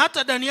den, na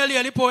hata Danieli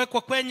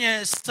alipowekwa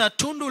kwenye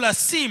tundu la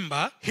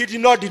simba, he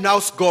did not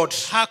denounce God.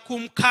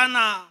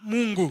 Hakumkana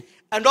Mungu.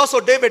 And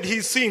also David,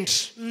 he sinned.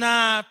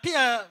 Na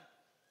pia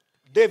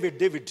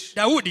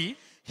Daudi,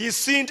 he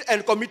sinned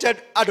and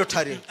committed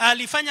adultery.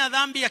 Alifanya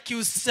dhambi ya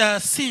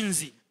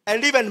kiusinzi.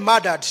 And even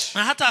murdered.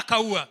 Na hata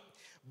akaua.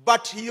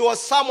 But he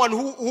was someone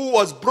who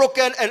was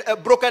broken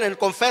and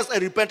confessed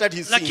and repented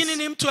his sins. Lakini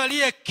ni mtu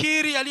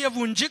aliyekiri,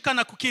 aliyevunjika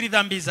na kukiri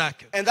dhambi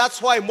zake. And that's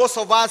why most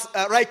of us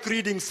like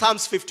reading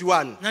Psalms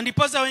 51. Na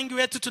ndiposa wengi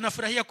wetu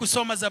tunafurahia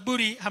kusoma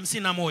Zaburi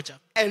 51.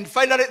 And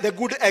finally the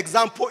good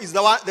example is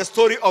the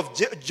story of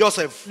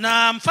Joseph.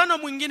 Na mfano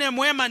mwingine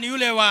mwema ni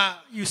yule wa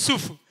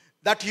Yusufu.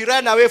 That he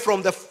ran away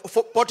from the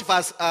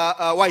Potiphar's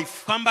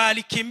wife. Kwamba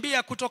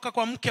alikimbia kutoka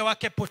kwa mke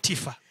wake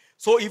Potifa.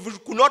 So if he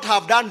could not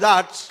have done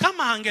that,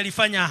 kama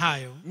hangelifanya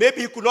hayo,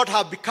 maybe he could not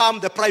have become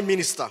the prime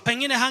minister.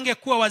 Pengine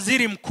hangekuwa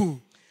waziri mkuu.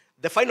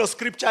 The final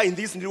scripture in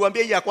this,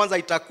 niliwaambia ya kwanza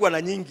itakuwa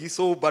na nyingi,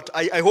 so but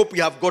I hope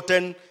you have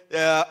gotten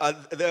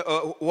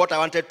what I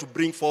wanted to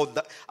bring forth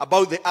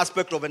about the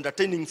aspect of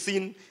entertaining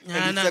sin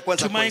and its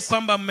consequences. Tumai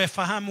kwamba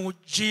mmefahamu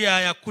njia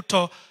ya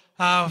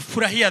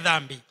furahia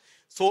dhambi.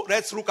 So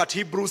let's look at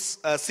Hebrews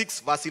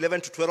 6 verse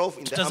 11 to 12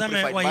 in the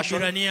Amplified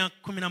Version. Waebrania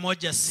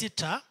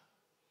 11:6.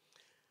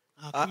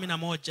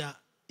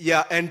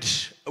 Yeah, and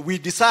we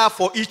desire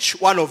for each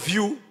one of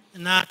you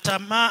na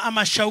tamaa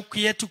ama shauku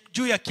yetu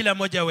juu ya kila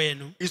moja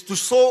wenu is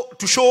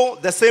to show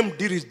the same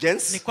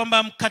diligence, ni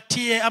kwamba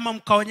mkatie ama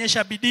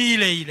mkaonyesha bidii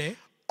ile ile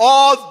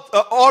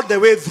all the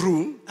way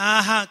through,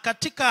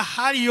 katika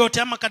hali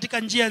yote ama katika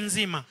njia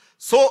nzima,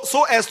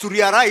 so as to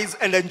realize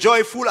and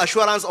enjoy full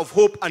assurance of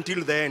hope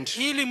until the end,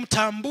 ili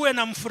mtambue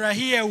na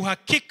mfurahie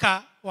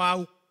uhakika wa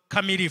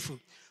ukamilifu,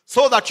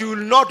 so that you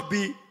will not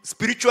be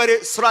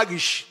spiritually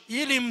sluggish,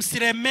 ili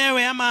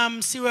msilemewe ama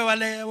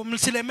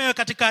msilemewe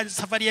katika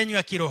safari yenu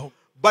ya kiroho,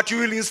 but you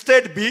will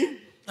instead be,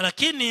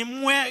 lakini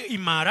mwe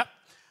imara,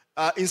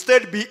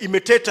 instead be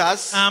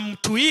imitators,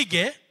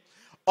 mtuige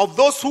of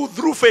those who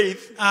through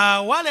faith,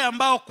 wale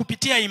ambao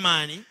kupitia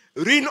imani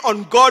lean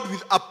on God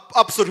with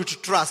absolute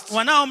trust,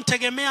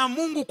 wanaomtegemea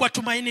Mungu kwa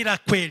tumaini la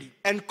kweli,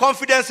 and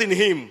confidence in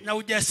him, na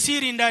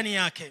ujasiri ndani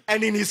yake,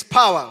 and in his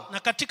power, na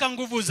katika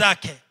nguvu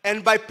zake,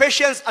 and by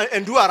patience and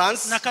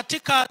endurance, na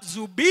katika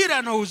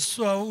subira na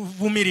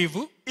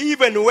uvumilivu,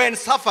 even when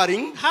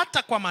suffering,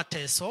 hata kwa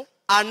mateso,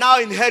 are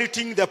now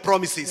inheriting the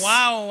promises.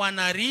 Wao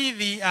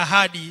wanarithi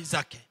ahadi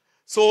zake.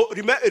 So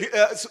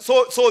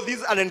this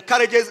is an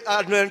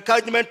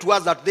encouragement to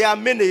us that there are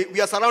many. We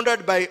are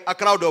surrounded by a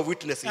crowd of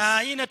witnesses.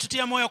 Hii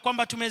inatutia moyo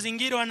kwamba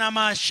tumezingirwa na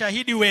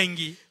mashahidi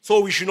wengi.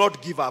 So we should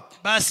not give up.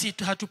 Basi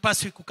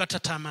hatupaswi kukata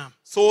tamaa.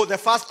 So the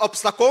first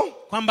obstacle,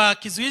 kwamba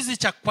kizuizi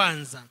cha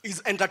kwanza,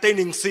 is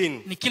entertaining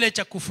sin. Ni kile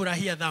cha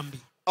kufurahia dhambi.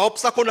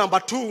 Obstacle number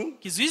 2,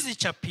 kizuizi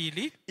cha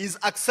pili, is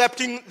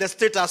accepting the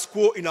status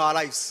quo in our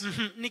lives.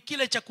 Ni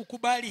kile cha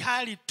kukubali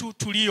hali tu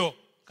tulio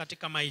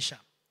katika maisha.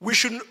 We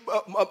should,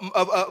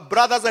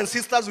 brothers and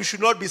sisters, we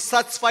should not be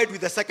satisfied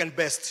with the second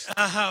best.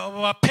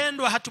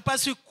 Wapendwa,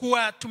 hatupaswi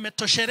kuwa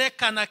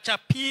tumetoshereka na cha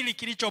pili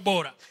kilicho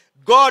bora.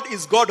 God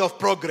is God of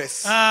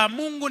progress.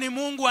 Mungu ni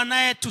Mungu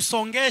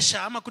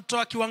anayetusongesha ama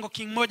kutoa kiwango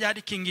kimoja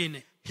hadi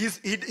kingine.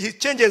 He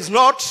changes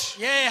not.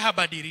 Yeye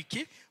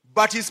habadiliki.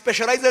 But he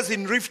specializes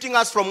in lifting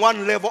us from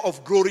one level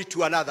of glory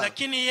to another.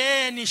 Lakini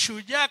yeye ni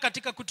shujaa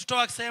katika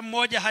kututoa sehemu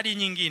moja hadi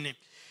nyingine.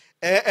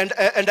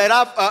 And I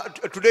love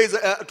today's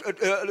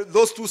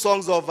those two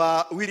songs of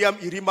William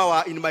Irima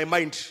were in my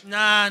mind.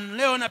 Na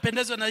leo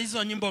napendezwa na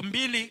hizo nyimbo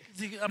mbili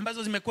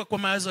ambazo zimekuwa kwa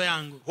mawazo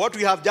yangu. What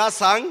we have just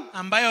sung,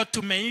 ambayo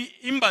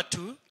tumeimba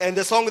tu, and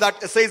the song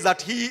that says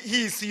that he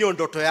is sio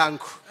ndoto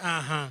yangu.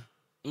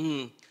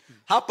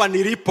 Hapa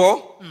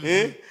nilipo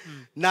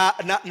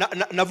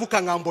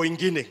navuka ngambo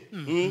ingine.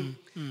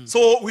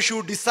 So we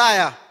should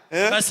desire,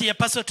 basi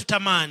yapaswa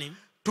tutamani,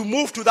 to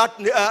move to that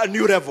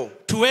new level.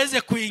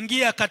 Tuweze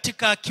kuingia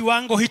katika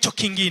kiwango hicho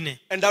kingine.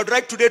 And I would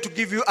like today to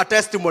give you a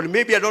testimony.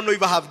 Maybe I don't know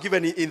if I have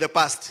given it in the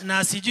past.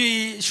 Na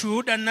sijui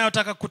shuhuda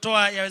ninayotaka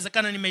kutoa,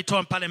 yawezekana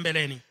nimeitoa pale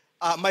mbeleni.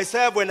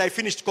 Myself, when I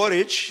finished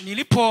college,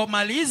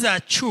 nilipomaliza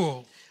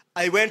chuo,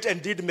 I went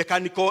and did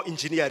mechanical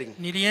engineering.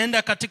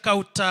 Nilienda katika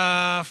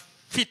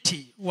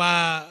utafiti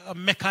wa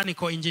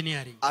mechanical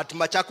engineering at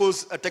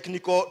Machakos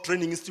Technical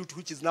Training Institute,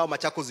 which is now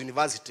Machakos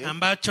University.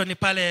 Ambacho ni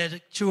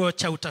pale chuo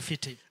cha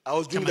utafiti. I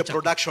was doing the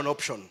production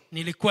option.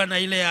 Nilikuwa na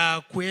ile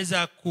ya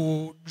kuweza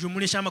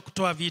kujumlisha ama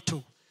kutoa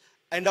vitu.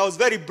 And I was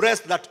very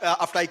blessed that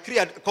after I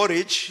cleared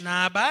college,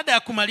 Na baada ya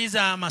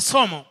kumaliza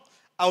masomo,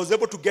 I was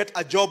able to get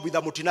a job with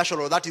a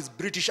multinational, that is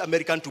British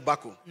American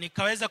Tobacco.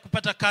 nikaweza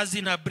kupata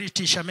kazi na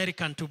British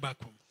American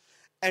Tobacco.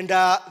 And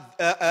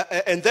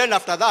then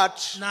after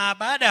that, Na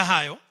baada ya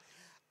hayo,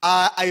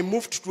 I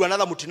moved to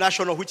another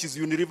multinational, which is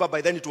Unilever.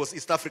 By then it was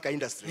East Africa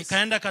Industries.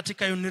 nikaenda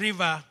katika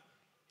Unilever.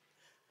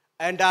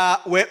 And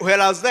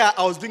while I was there,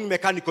 I was doing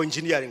mechanical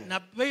engineering. Na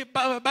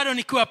bado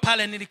nikiwa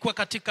pale nilikuwa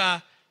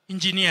katika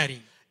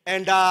engineering.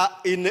 And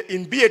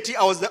in BAT,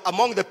 I was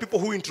among the people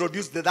who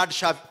introduced the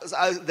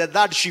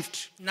third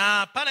shift.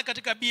 Na pale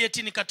katika BAT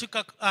ni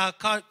katika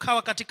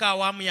kawa katika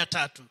awamu ya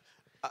 3.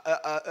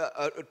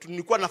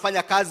 Nilikuwa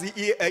nafanya kazi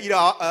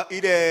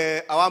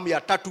ile awamu ya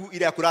 3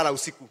 ile ya kulala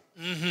usiku.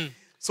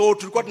 So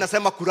tulikuwa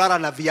tunasema kulala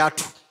na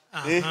viatu.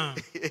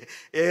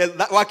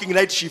 Working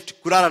night shift,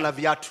 kulala na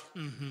viatu.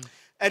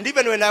 And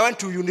even when I went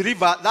to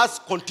Unilever, that's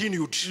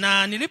continued.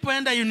 Na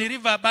nilipoenda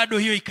Unilever bado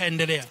hiyo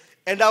ikaendelea.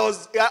 And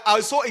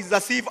I saw it's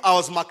as if I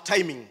was mark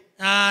timing.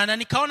 Na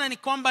nikaona ni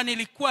kwamba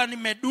nilikuwa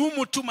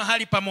nimedumu tu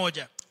mahali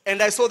pamoja.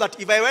 And I saw that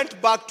if I went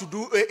back to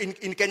do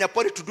in Kenya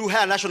Poly to do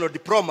higher national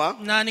diploma,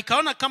 na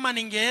nikaona kama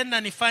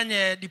ningeenda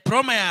nifanye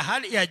diploma ya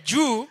hali ya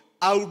juu,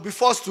 I would be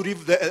forced to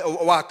leave the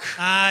work.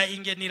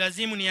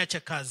 Ingenilazimu niache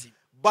kazi.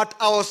 But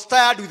I was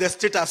tired with the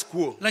status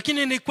quo.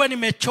 Lakini nilikuwa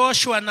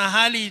nimechoshwa na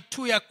hali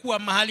tu ya kuwa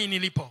mahali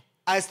nilipo.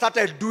 I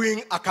started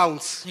doing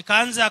accounts.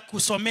 Nikaanza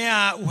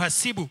kusomea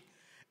uhasibu.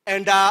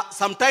 And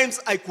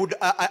sometimes I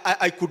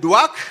could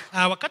work.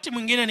 Wakati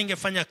mwingine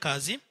ningefanya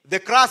kazi. The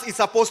class is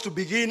supposed to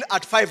begin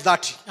at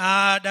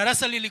 5:30.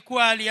 Darasa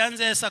lilikuwa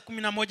lianze saa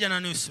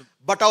 11:30.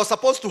 But I was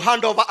supposed to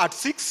hand over at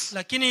 6.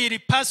 Lakini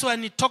ilipaswa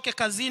nitoke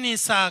kazini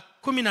saa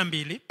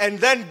 12. And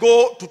then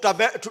go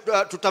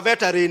to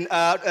Taveta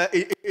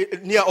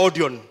near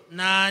Odeon.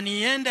 Na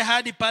niende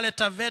hadi pale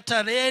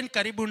Taveta Lane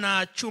karibu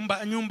na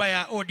nyumba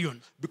ya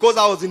Odeon. Because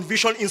I was in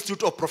Vision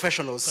Institute of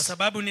Professionals. Kwa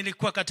sababu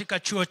nilikuwa katika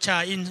chuo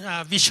cha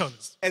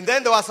Visions. And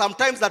then there were some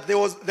times that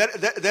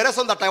the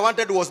lesson that I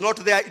wanted was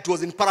not there. It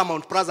was in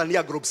Paramount Plaza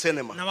near Globe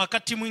Cinema. Na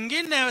wakati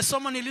mwingine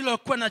somo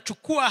nililokuwa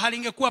nachukua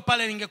halingekuwa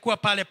pale, lingekuwa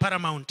pale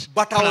Paramount.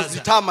 But I was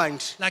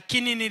determined.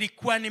 Lakini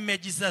nilikuwa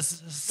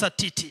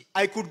nimejizatiti.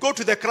 I could go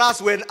to the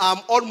class when I'm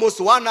almost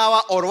 1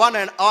 hour or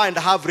 1 hour and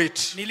a half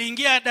late.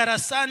 Niliingia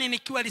darasani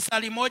nikiwa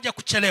lisali moja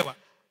kuchelewa.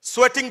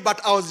 Sweating, but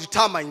I was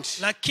determined.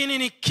 Lakini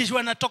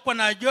nikiwa natokwa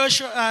na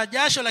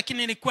jasho, lakini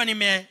nilikuwa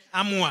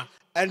nimeamua.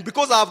 And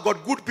because I've got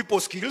good people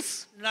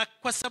skills, na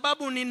kwa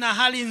sababu nina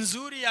hali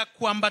nzuri ya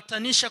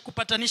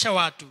kupatanisha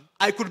watu,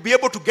 I could be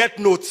able to get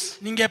notes.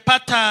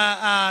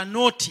 Ningepata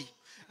noti.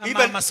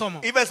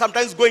 Even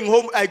sometimes going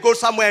home, I go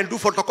somewhere and do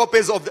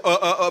photocopies of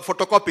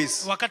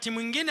photocopies. Wakati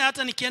mwingine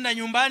hata nikienda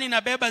nyumbani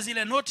na beba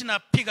zile noti na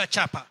piga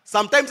chapa.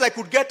 Sometimes I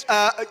could get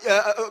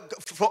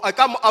I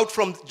come out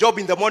from job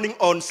in the morning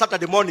on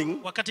Saturday morning.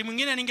 Wakati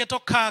mwingine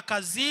ningetoka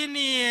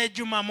kazini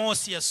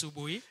Jumamosi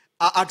asubuhi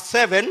at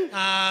 7,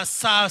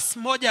 saa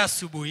 1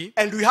 asubuhi,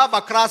 and we have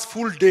a class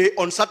full day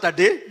on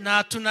Saturday.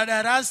 Na tuna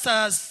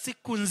darasa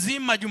siku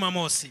nzima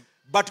Jumamosi.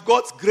 But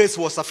God's grace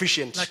was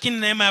sufficient. Lakini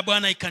neema ya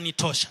Bwana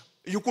ikanitosha.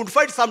 You could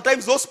find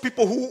sometimes those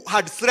people who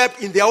had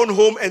slept in their own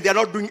home and they are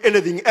not doing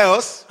anything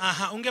else.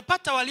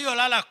 Ungepata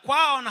waliolala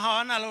kwao na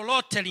hawana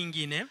lolote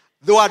lingine.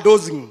 They were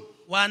dozing.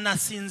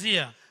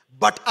 Wanasinzia.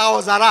 But I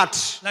was alert.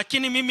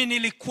 Lakini mimi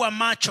nilikuwa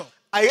macho.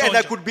 And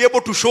I could be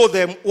able to show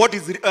them what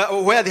is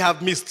where they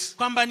have missed.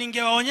 Kwamba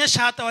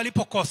ningewaonyesha hata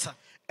walipokosa.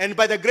 And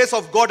by the grace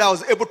of God, I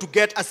was able to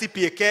get a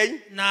CPAK.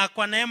 Na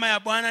kwa neema ya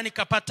Bwana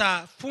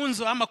nikapata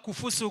funzo ama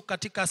kufusu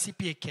katika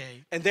CPAK.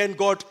 And then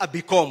got a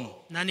BCom.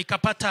 Na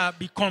nikapata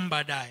BCom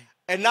baadaye.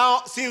 And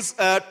now since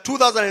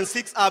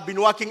 2006, I've been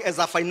working as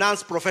a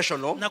finance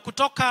professional. Na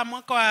kutoka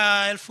mwaka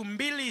wa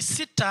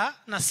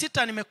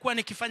 2006 nimekuwa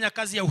nikifanya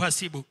kazi ya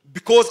uhasibu.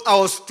 Because I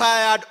was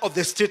tired of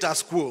the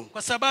status quo.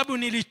 Kwa sababu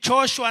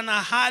nilichoshwa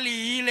na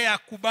hali ile ya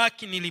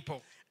kubaki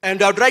nilipo.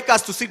 And I would like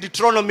us to see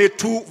Deuteronomy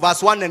 2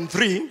 verse 1 and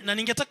 3. Na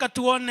ningetaka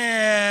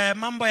tuone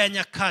Mambo ya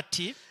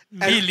Nyakati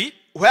 2.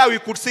 Where we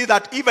could see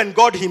that even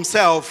God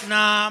himself,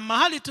 na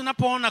mahali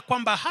tunapoona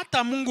kwamba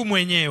hata Mungu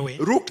mwenyewe,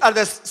 looked at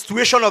the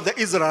situation of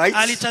the Israelites.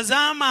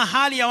 Alitazama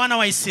hali ya wana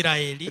wa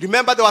Israeli.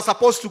 Remember, they were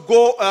supposed to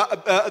go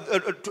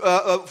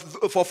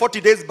for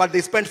 40 days, but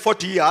they spent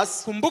 40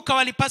 years. Kumbuka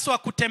walipaswa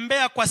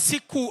kutembea kwa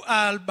siku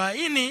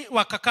 40,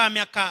 wakakaa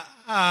miaka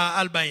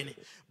 40.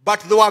 But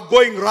they were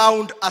going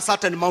round a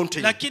certain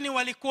mountain. Lakini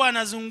walikuwa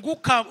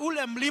wanazunguka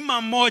ule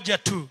mlima mmoja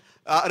tu.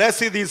 Let's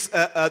see this.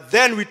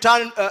 Then we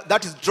turned,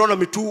 that is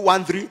Deuteronomy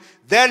 2:1-3.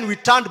 Then we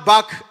turned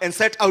back and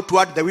set out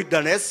toward the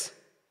wilderness,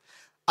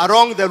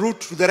 along the route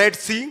to the Red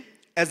Sea,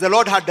 as the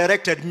Lord had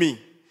directed me.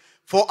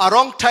 For a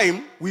long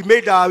time we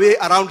made our way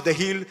around the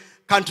hill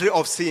country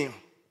of Seir.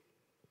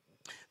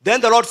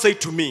 Then the Lord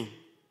said to me,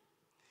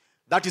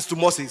 that is to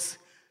Moses,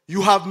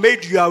 you have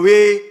made your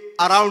way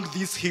around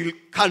this hill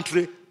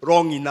country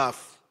long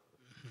enough.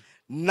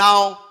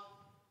 Now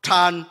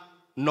turn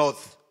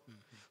north.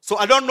 So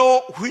I don't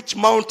know which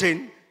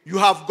mountain you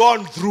have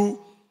gone through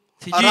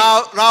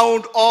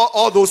around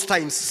all those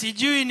times.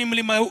 Sijui ni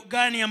mlima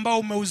gani ambao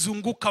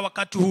umeuzunguka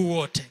wakati huu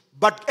wote.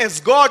 But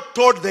as God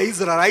told the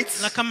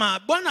Israelites, Na kama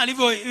Bwana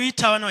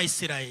alivyoita wana wa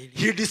Israeli,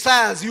 He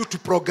desires you to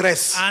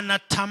progress.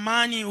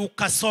 anatamani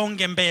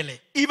ukasonge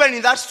mbele. Even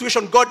in that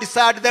situation, God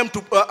decided them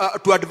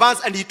to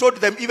advance, and He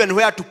told them even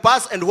where to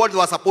pass and what they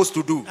were supposed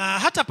to do.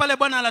 Hata pale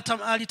Bwana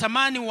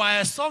alitamani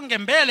wasonge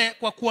mbele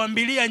kwa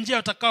kuambilia njia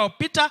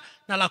utakaopita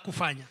na la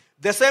kufanya.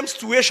 The same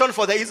situation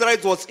for the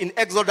Israelites was in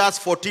Exodus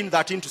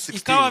 14:13-16.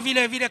 Ikawa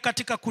vile vile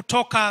katika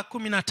Kutoka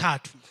 13.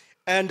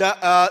 And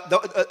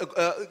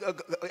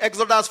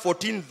Exodus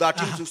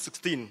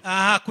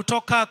 14:13-16.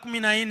 Kutoka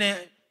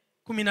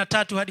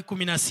 14:13 hadi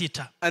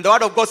 16. And the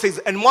word of God says,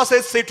 and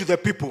Moses said to the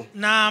people,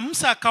 Na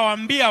Musa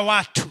akawaambia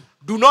watu,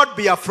 do not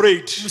be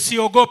afraid.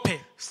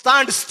 msiogope.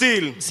 Stand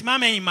still,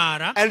 Msimame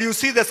imara, and you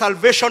see the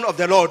salvation of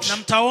the Lord, na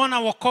mtaona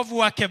wokovu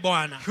wake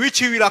Bwana, which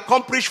He will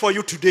accomplish for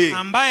you today.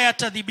 ambaye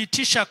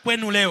atadhibitisha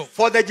kwenu leo.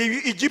 For the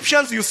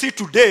Egyptians you see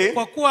today,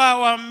 Kwa kuwa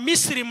wa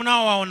Misri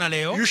mnaowaona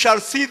leo, you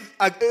shall see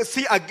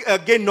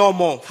again no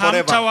more, forever.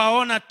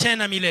 hamtawaona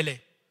tena milele.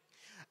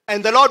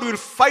 And the Lord will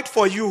fight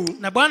for you,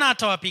 Na Bwana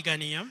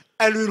atawapigania,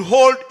 and will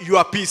hold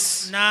your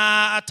peace.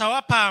 na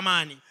atawapa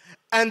amani.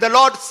 And the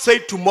Lord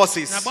said to Na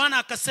Moses, Bwana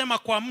akasema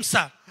kwa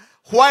Musa,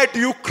 why do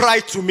you cry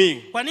to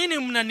me? kwa nini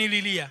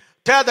mnanililia?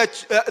 Tell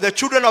the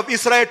children of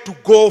Israel to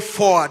go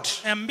forward,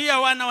 Ambia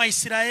wana wa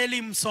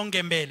Israeli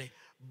msonge mbele.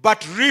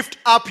 but lift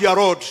up your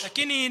rod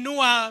Lakini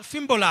inua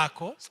fimbo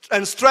lako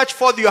and stretch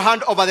forth your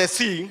hand over the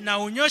sea na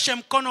unyoshe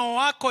mkono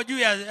wako juu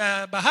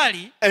ya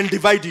bahari and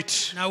divide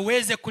it. na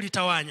uweze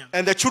kulitawanya.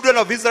 And the children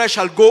of Israel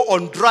shall go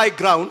on dry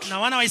ground Na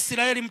wana wa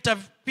Israeli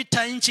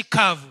mtapita nchi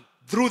kavu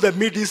through the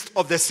midst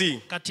of the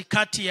sea.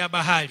 katikati ya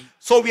bahari.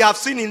 So we have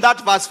seen in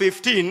that verse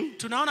 15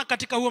 Tunaona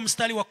katika huo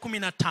mstari wa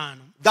 15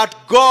 that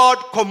God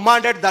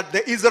commanded that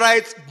the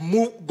Israelites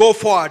go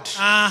forward.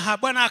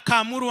 Bwana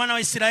akaamuru wana wa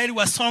Israeli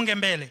wasonge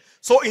mbele.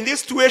 So in this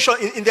situation,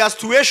 in their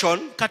situation,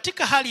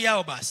 Katika hali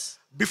yao basi,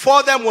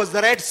 before them was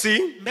the Red Sea,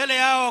 mbele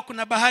yao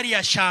kuna bahari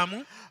ya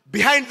Shamu,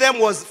 behind them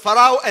was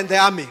Pharaoh and the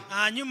army.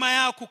 nyuma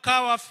yao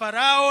kukawa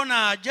Farao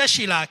na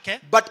jeshi lake.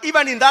 But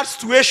even in that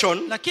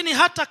situation, Lakini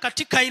hata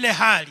katika ile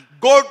hali,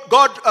 God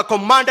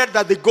commanded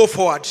that they go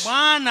forward.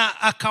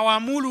 Bwana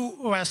akawaamuru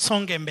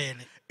wasonge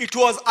mbele. It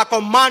was a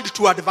command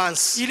to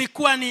advance.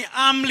 Ilikuwa ni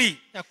amri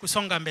ya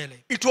kusonga mbele.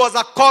 It was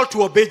a call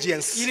to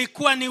obedience.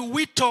 Ilikuwa ni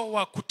wito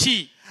wa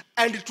kutii.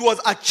 And it was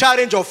a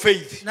challenge of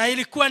faith. Na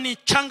ilikuwa ni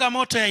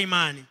changamoto ya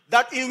imani.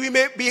 That we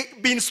may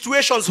be in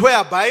situations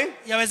whereby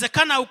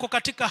Yawezekana uko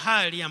katika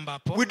hali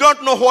ambapo we don't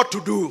know what to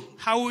do,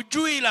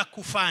 haujui la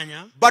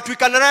kufanya, but we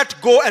can let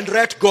go and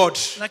let God.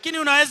 lakini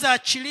unaweza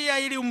achilia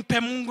ili umpe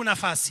Mungu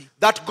nafasi.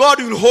 That God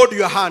will hold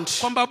your hand.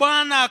 Kwamba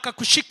Bwana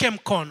akakushike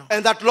mkono.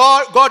 And that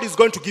God is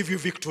going to give you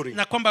victory.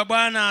 Na kwamba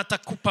Bwana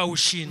atakupa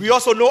ushindi. We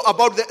also know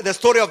about the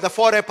story of the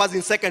four lepers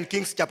in 2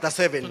 Kings chapter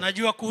 7.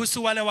 Tunajua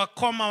kuhusu wale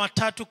wakoma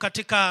watatu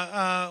katika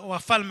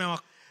Wafalme wa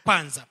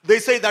Kwanza. They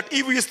say that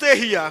if we stay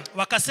here,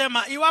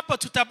 Wakasema iwapo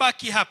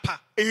tutabaki hapa,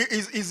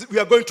 we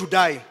are going to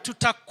die.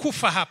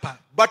 tutakufa hapa.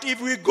 But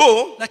if we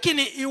go,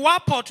 Lakini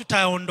iwapo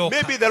tutaondoka,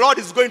 maybe the Lord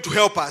is going to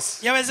help us.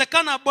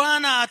 yawezekana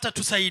Bwana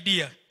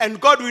atatusaidia. And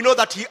God, we know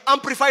that He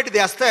amplified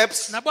their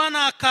steps. Na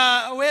Bwana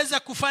akaweza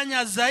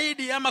kufanya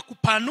zaidi ama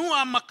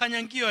kupanua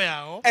makanyangio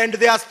yao. And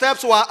their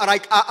steps were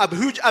like a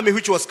huge army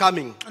which was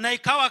coming. Na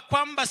ikawa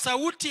kwamba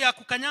sauti ya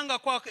kukanyanga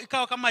kwa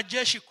ikawa kama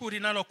jeshi kuu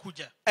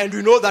linalokuja. And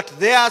we know that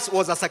theirs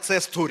was a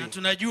success story. Na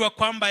tunajua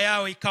kwamba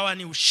yao ikawa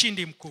ni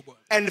ushindi mkubwa.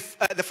 And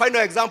the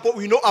final example,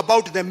 we know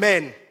about the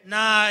men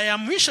Na ya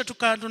mwisho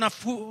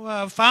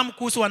tunafahamu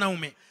kuhusu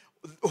wanaume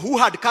who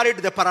had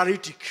carried the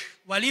paralytic.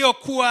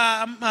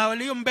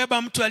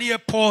 waliombeba mtu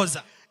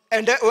aliyepooza.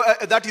 And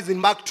that is in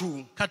Mark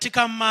 2.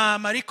 Katika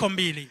Mariko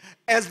 2.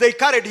 As they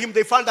carried him,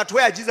 they found that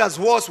where Jesus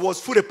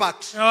was fully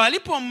packed. Na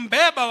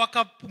walipombeba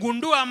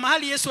wakagundua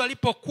mahali Yesu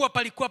alipokuwa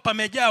palikuwa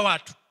pamejaa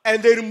watu.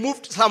 And they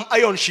removed some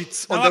iron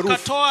sheets on the roof.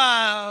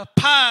 Wakatoa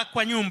paa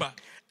kwa nyumba.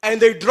 And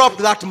they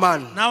dropped that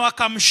man. Na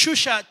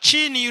wakamshusha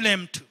chini yule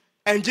mtu.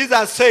 And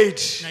Jesus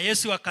said, na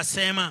Yesu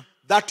akasema,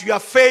 that your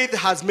faith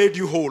has made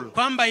you whole.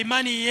 Kwamba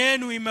imani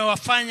yenu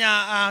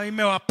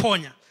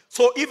imewaponya.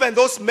 So even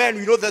those men,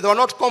 we know that they were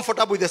not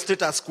comfortable with the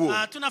status quo.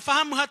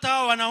 Tunafahamu hata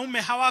hao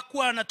wanaume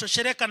hawakuwa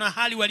wanatosheleka na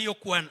hali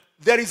waliokuwa.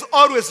 There is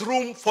always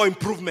room for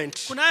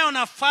improvement. Kunayo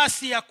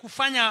nafasi ya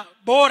kufanya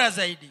bora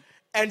zaidi.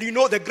 And you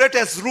know the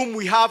greatest room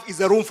we have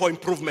is a room for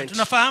improvement.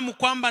 Tunafahamu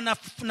kwamba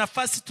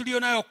nafasi tulio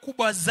nayo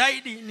kubwa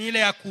zaidi ni ile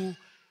ya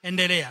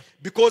kuendelea.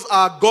 Because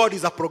our God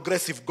is a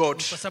progressive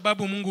God. Kwa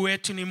sababu Mungu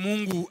wetu ni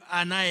Mungu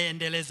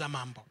anayeendeleza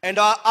mambo. And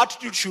our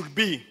attitude should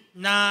be,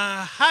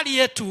 na hali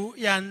yetu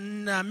ya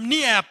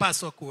nia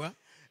yapaswa kuwa,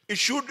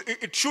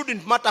 it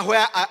shouldn't matter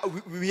where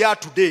we are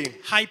today.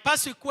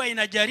 Haipaswi kuwa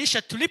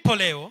inajarisha tulipo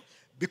leo.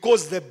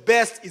 Because the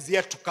best is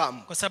yet to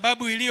come. Kwa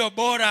sababu iliyo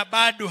bora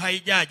bado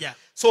haijaja.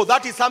 So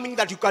that is something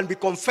that you can be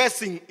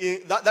confessing,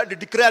 that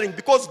declaring,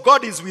 because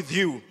God is with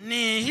you.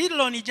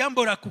 Hilo ni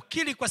jambo la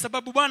kukiri kwa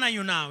sababu Bwana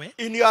yu nawe.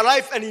 In your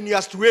life and in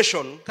your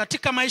situation.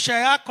 Katika maisha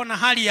yako na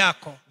hali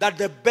yako. That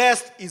the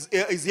best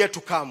is yet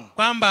to come.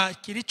 Kwamba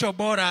kilicho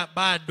bora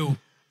bado.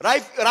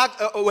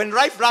 When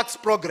life lacks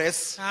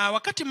progress.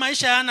 Wakati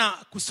maisha yana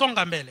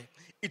kusonga mbele.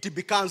 It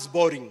becomes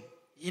boring.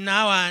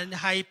 Inawa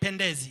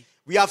haipendezi.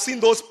 We have seen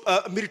those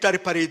military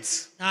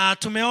parades.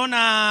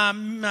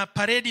 Tumeona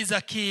paredi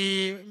za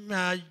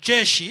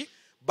kijeshi.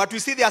 But we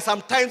see there are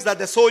some times that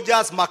the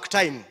soldiers mark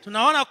time.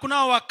 Tunaona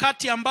kuna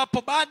wakati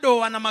ambapo bado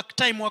wana mark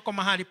time wako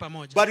mahali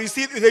pamoja. But you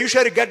see they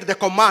usually get the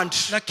command.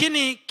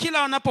 Lakini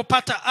kila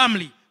wanapopata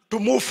amri to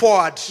move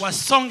forward.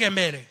 Wasonge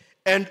mbele.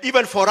 And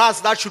even for us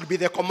that should be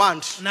the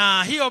command.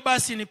 Na hiyo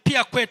basi ni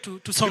pia kwetu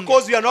tusonge.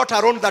 Because we are not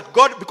alone,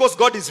 because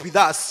God is with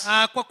us.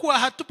 Kwa kuwa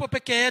hatupo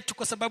peke yetu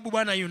kwa sababu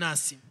Bwana yu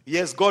nasi.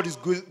 Yes, God is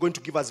going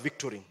to give us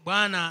victory.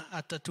 Bwana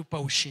atatupa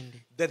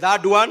ushindi. The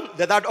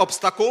third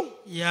obstacle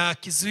ya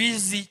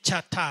kizuizi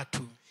cha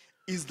tatu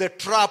is the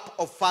trap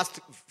of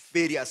past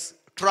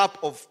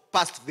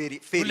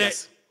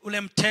failures.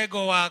 Ule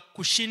mtego wa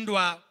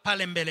kushindwa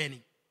pale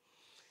mbeleni.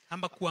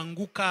 Ama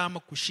kuanguka ama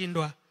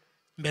kushindwa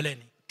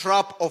mbeleni.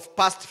 Trap of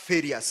past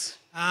failures.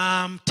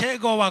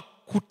 Mtego wa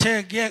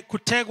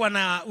kutegwa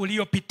na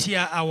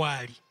uliopitia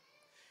awali.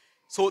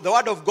 So the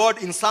word of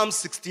God in Psalm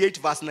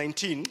 68 verse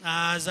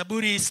 19.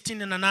 Zaburi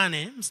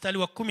 68 mstari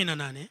wa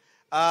 18.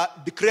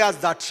 Declares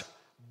that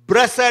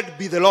blessed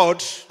be the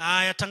Lord.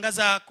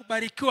 Yatangaza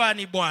kubarikiwa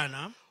ni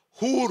Bwana.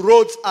 Who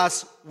loads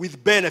us with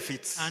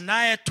benefits.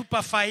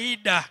 Anayetupa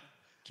faida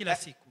kila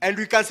siku. And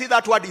we can see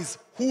that word is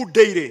who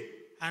daily.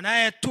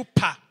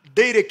 Anayetupa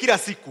daily kila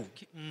siku.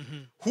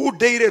 Who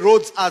daily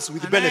loads us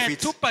with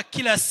benefits. Anayetupa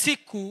kila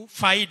siku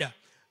faida.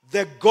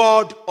 The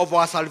God of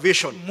our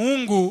salvation.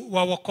 Mungu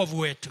wa wokovu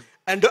wetu.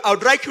 And I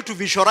would like you to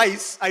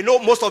visualize. I know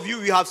most of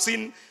you have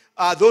seen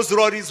those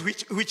lorries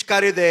which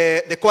carry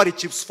the quarry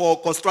chips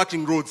for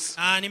constructing roads.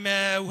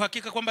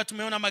 Nimeuhakika kwamba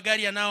tumeona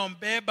magari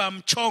yanayombeba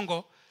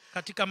mchongo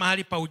katika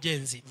mahali pa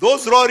ujenzi.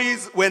 Those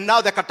lorries, when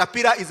now the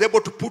caterpillar is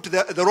able to put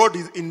the road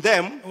in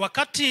them,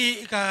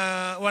 wakati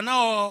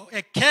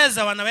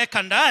wanaoekeza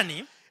wanaweka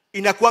ndani,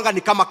 inakuanga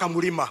ni kama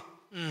kamulima.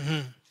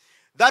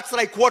 That's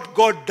like what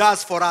God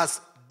does for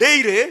us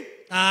daily.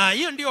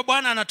 Hiyo ndio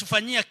Bwana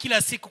anatufanyia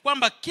kila siku,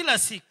 kwamba kila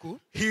siku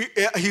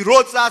he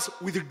loads us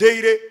with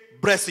daily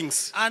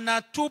blessings.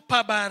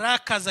 Anatupa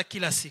baraka za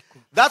kila siku.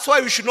 That's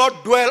why we should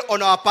not dwell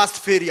on our past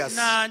failures.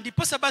 Na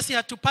ndiposa basi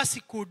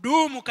hatupasi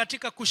kudumu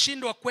katika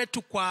kushindwa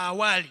kwetu kwa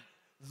awali.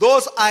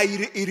 Those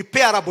are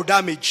irreparable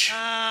damage.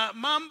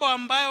 Mambo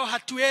ambayo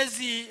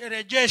hatuwezi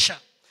rejesha.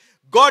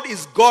 God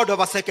is God of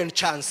a second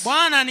chance.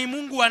 Bwana ni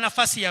Mungu wa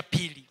nafasi ya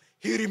pili.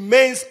 He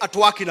remains at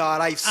work in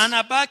our lives.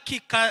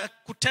 Anabaki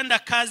kutenda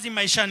kazi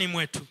maishani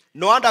mwetu.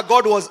 No wonder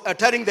God was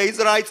telling the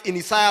Israelites in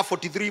Isaiah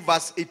 43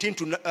 verse 18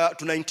 to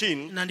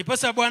 19. Na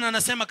ndiposa Bwana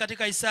anasema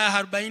katika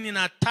Isaya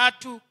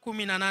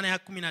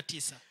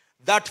 43:18-19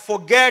 that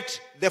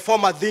forget the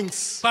former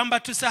things. Kwamba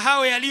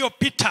tusahau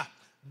yaliyopita.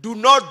 Do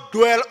not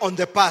dwell on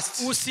the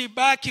past.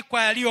 Usibaki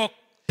kwa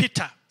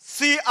yaliyopita.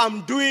 See,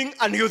 I'm doing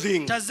a new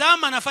thing.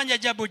 Tazama nafanya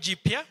jambo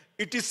jipya.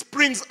 It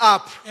springs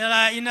up.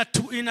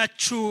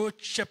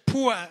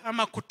 Inachuchepua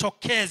ama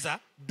kutokeza.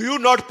 Do you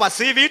not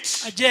perceive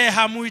it? Je,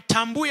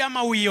 hamuitambui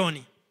ama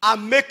uioni?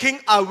 I'm making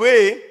a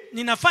way.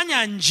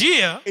 Ninafanya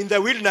njia in the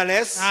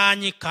wilderness.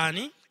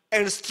 Nyikani.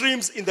 And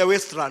streams in the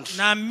wasteland.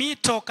 Na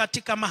mito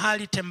katika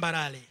mahali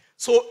tambarare.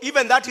 So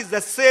even that is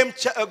the same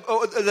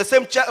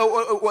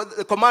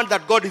command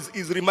that God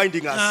is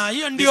reminding us.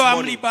 Hiyo ndio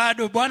amri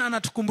bado Bwana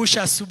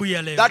anatukumbusha asubuhi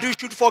ya leo. That we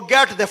should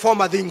forget the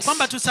former things.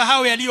 Kwamba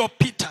tusahau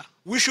yaliyopita.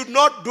 We should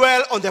not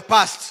dwell on the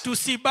past.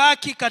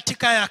 Tusibaki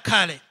katika ya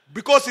kale.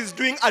 Because he's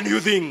doing a new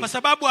thing. Kwa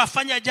sababu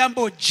afanya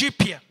jambo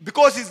jipya.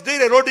 Because he's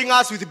daily loading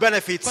us with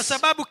benefits. Kwa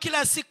sababu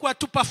kila siku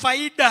atupa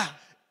faida.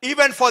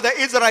 Even for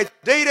the Israelites,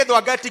 daily they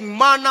were getting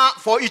manna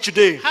for each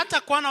day.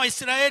 Hata kwa wana wa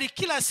Israeli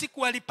kila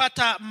siku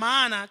walipata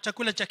maana,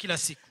 chakula cha kila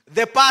siku.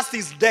 The past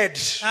is dead.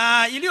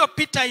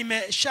 Iliyopita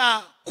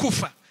imesha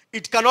kufa.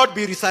 It cannot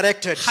be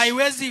resurrected.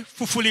 Haiwezi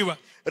fufuliwa.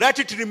 Let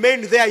it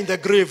remain there in the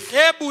grave.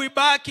 Hebu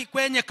ibaki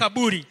kwenye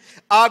kaburi.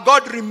 Our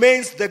God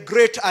remains the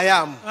great I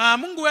am.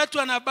 Mungu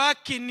wetu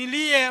anabaki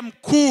niliye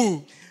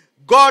mkuu.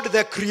 God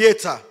the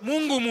creator.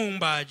 Mungu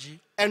muumbaji.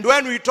 And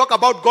when we talk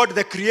about God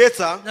the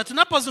creator, na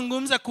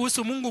tunapozungumza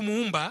kuhusu Mungu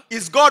muumba,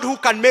 is God who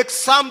can make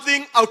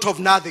something out of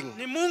nothing.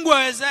 Ni Mungu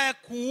awezaye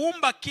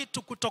kuumba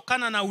kitu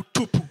kutokana na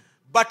utupu.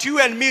 But you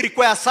and me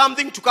require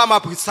something to come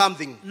up with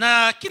something.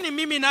 Lakini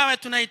mimi nawe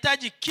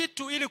tunahitaji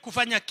kitu ili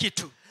kufanya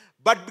kitu.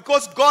 But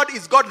because God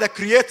is God the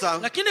creator,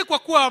 lakini kwa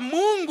kuwa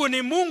Mungu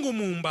ni Mungu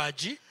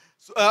muumbaji,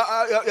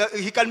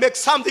 he can make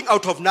something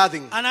out of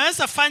nothing.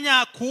 Anaweza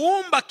fanya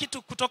kuumba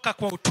kitu kutoka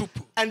kwa utupu.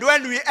 And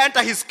when we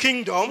enter his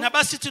kingdom, na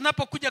basi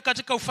tunapokuja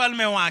katika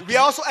ufalme wake, we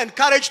are also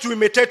encouraged to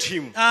imitate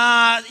him.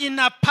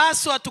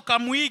 Inapaswa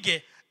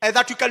tukamuige. and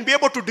that you can be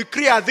able to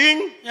decree a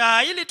thing,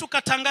 ya ili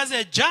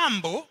tukatangaze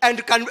jambo and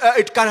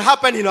it can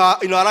happen in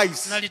our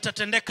lives. na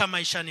litatendeka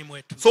maishani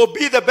mwetu. So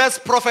be the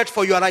best prophet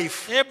for your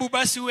life. Hebu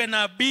basi uwe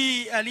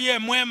nabii aliye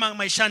mwema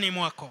maishani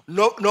mwako.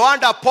 No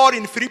wonder Paul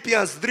in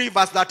Philippians 3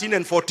 verse 13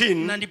 and 14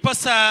 Na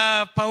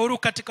ndiposa Paulo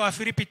katika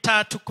Wafilipi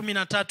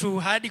 3:13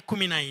 hadi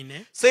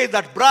 14 says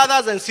that,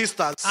 brothers and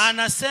sisters,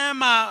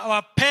 anasema,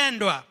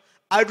 wapendwa,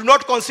 I do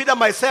not consider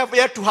myself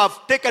yet to have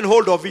taken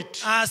hold of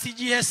it.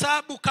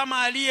 sijihesabu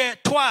kama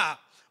aliyetwaa,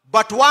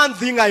 But one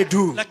thing I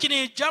do,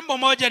 lakini jambo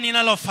moja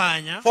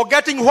ninalofanya,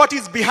 forgetting what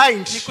is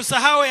behind ni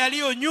kusahau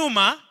yaliyo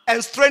nyuma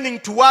and straining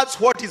towards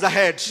what is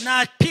ahead.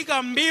 na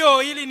piga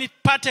mbio ili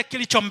nipate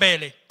kilicho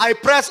mbele. I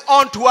press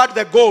on toward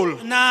the goal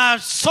Na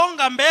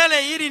songa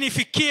mbele ili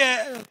nifikie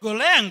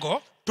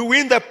lengo, to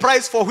win the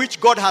prize for which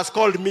God has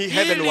called me ili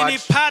heavenward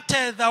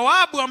nipate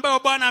thawabu ambayo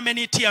Bwana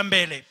amenitia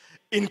mbele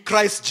in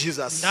Christ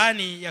Jesus.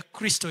 ndani ya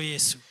Kristo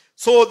Yesu.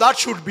 So that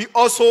should be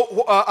also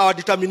our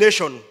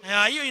determination.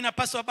 Hiyo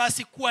inapaswa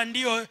basi kuwa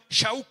ndio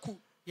shauku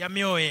ya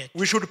mioyo yetu.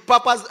 We should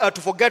purpose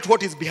to forget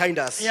what is behind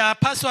us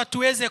Yapaswa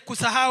tuweze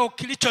kusahau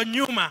kilicho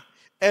nyuma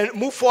and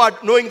move forward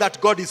knowing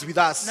that God is with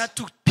us. na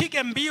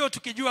tupige mbio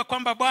tukijua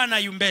kwamba Bwana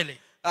yu mbele.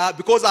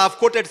 Because I have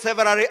quoted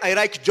several, I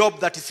like Job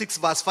 36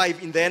 verse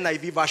 5 in the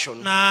NIV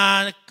version.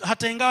 Na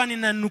hata ingawa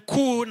nina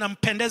nukuu na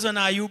mpendezwa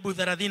na Ayubu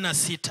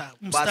 36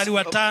 mstari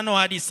wa 5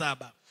 hadi 7.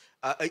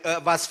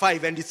 Verse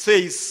 5, and it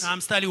says Na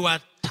mstari wa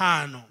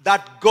 5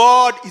 that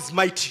God is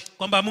mighty,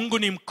 kwamba Mungu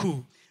ni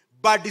mkuu,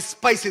 but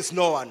despises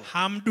no one.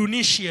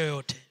 hamdunishi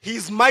yoyote. He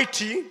is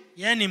mighty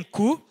Yeye ni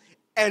mkuu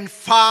and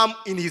firm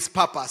in his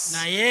purpose.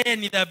 na yeye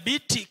ni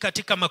dhabiti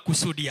katika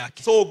makusudi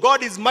yake. So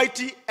God is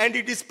mighty and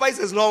he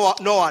despises no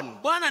one,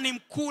 Bwana ni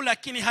mkuu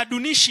lakini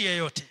hadunishi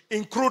yeyote,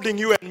 including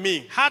you and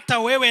me. hata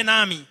wewe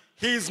nami.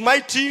 He is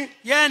mighty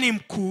Yeye ni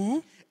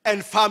mkuu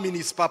and firm in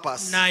his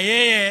purpose. na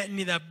yeye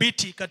ni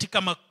dhabiti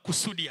katika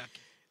makusudi yake.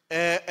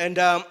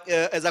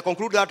 As I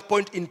conclude that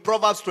point, in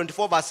Proverbs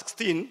 24 verse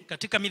 16,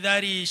 Katika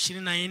Mithali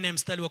 24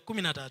 mstari wa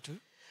 13,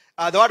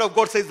 the word of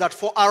God says that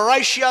for a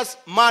righteous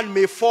man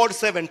may fall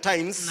 7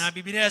 times na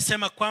Biblia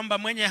inasema kwamba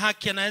mwenye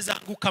haki anaweza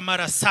anguka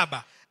mara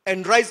 7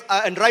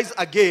 and rise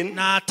again,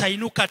 na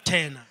atainuka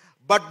tena,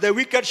 but the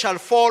wicked shall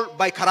fall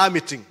by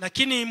calamity.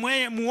 lakini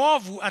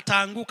muovu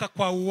ataanguka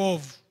kwa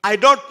uovu. I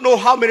don't know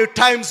how many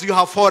times you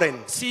have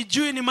fallen,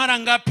 Sijui ni mara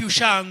ngapi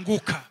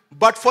ushaanguka,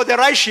 but for the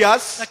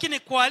righteous, lakini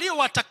kwa walio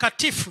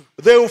watakatifu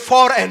they will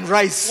fall and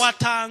rise.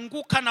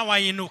 wataanguka na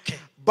wainuke,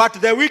 But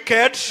the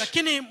wicked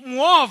lakini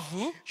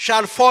muovu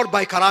shall fall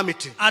by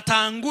calamity.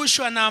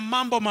 ataangushwa na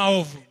mambo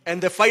maovu.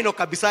 And the final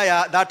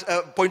kabisaya,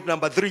 that point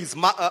number 3 is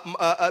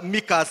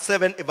Micah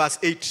 7 verse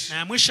 8.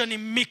 Na mwisho ni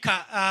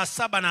Mika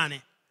 7:8.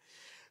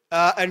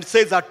 And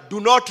says that, do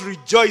not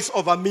rejoice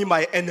over me,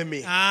 my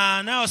enemy.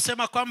 Nao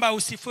sema kwamba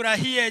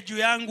usifurahie juu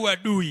yangu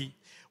adui.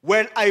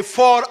 When I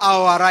fall, I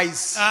will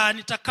arise.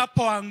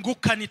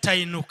 Nitakapoanguka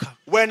nitainuka.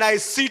 When I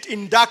sit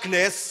in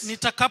darkness,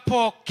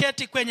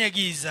 Nitakapoketi kwenye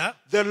giza,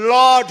 the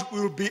Lord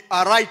will be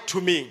a light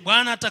to me.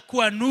 Bwana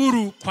atakuwa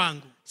nuru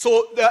kwangu.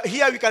 So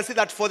here we can see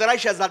that for the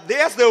righteous, that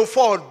yes, they will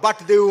fall, but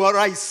they will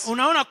arise.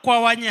 Unaona, kwa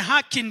wenye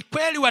haki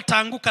kweli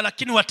wataanguka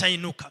lakini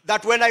watainuka.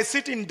 That when I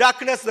sit in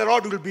darkness, the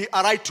Lord will be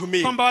a light to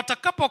me. Kwamba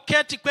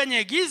watakapoketi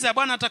kwenye giza,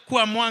 Bwana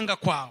atakuwa mwanga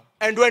kwao.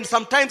 And when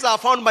sometimes I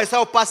found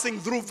myself passing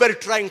through very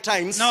trying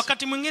times, Na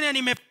wakati mwingine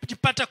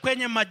nimejipata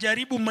kwenye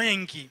majaribu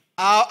mengi,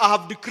 I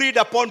have decreed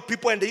upon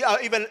people, and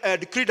even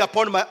decreed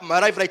upon my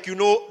life. Like you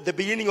know, the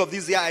beginning of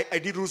this year, I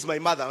did lose my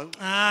mother.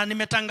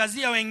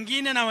 nimetangazia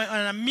wengine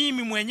na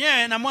mimi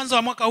mwenyewe, na mwanzo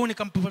wa mwaka huu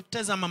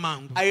nikampoteza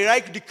mamangu. I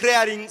like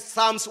declaring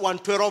Psalms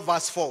 112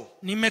 verse 4.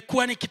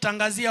 Nimekuwa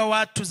nikitangazia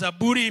watu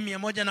Zaburi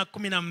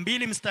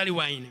 112 mstari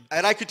wa 4.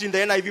 I like it in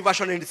the NIV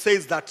version, and it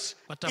says that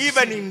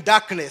even in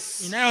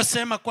darkness,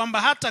 inayosema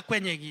kwamba hata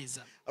kwenye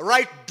giza,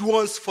 light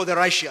dawns for the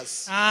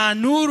righteous.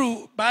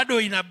 nuru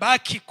bado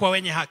inabaki kwa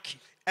wenye haki.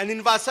 And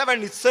in verse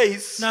 7 it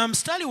says, Na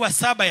mstari wa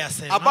 7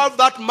 yasema about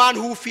that man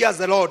who fears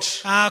the Lord,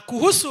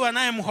 kuhusu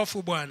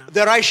anayemhofu Bwana,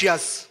 the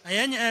righteous,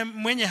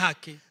 mwenye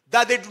haki,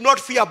 that they do not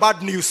fear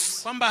bad news,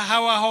 kwamba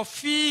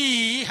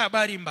hawahofii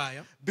habari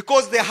mbaya,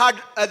 because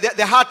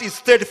their heart is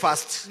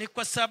steadfast, ni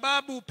kwa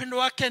sababu upendo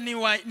wake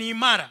ni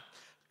imara.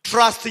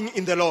 trusting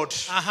in the Lord.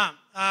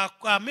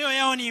 Kwa mioyo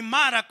yao ni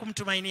imara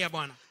kumtumainia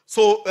Bwana.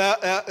 So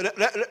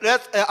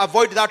let's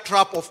avoid that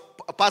trap of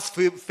past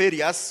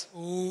failures,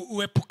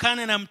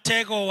 Uepukane na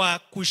mtego wa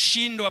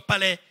kushindwa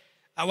pale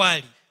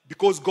awali,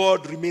 because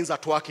God remains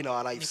at work in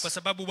our ni lives. kwa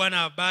sababu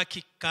Bwana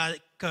abaki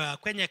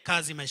kwenye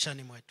kazi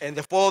maishani mwetu. And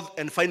the fourth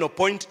and final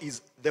point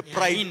is the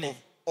pride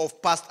of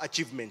past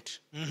achievement.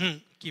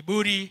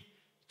 Kiburi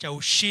cha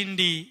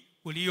ushindi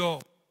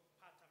ulio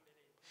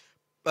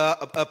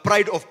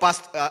Pride of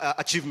past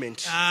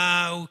achievement.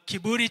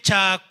 Kiburi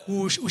cha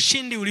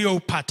ushindi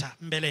ulioupata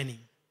mbeleni.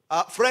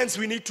 Friends,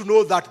 we need to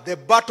know that the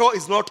battle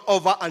is not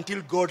over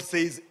until God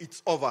says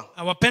it's over.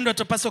 Wapendwa,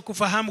 tupaswa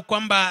kufahamu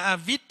kwamba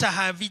vita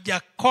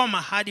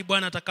havijakoma hadi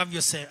Bwana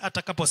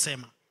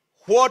atakaposema.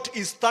 what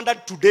is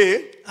standard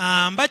today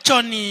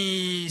ambacho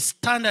ni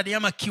standard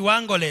ama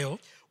kiwango leo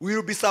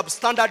will be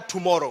substandard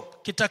tomorrow.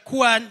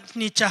 kitakuwa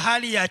ni cha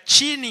hali ya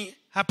chini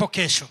hapo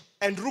kesho.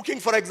 And looking,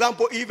 for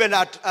example, even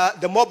at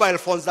the mobile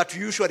phones that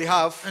you usually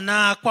have,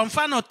 Na kwa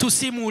mfano tu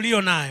simu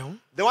ulio nayo,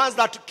 the ones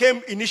that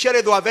came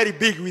initially, they were very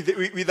big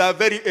with a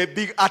very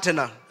big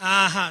antenna.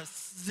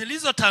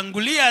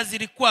 Zilizotangulia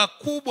zilikuwa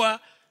kubwa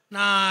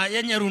na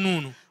yenye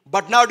rununu.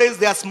 But nowadays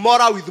they are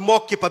smaller with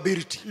more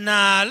capability.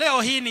 Na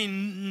leo hii ni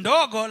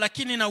ndogo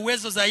lakini na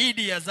uwezo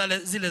zaidi ya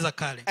zile za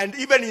kale. And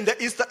even in the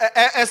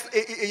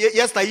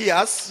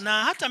yesteryears,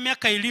 na hata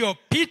miaka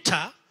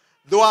iliyopita,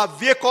 there were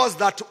vehicles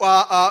that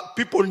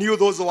people knew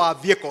those were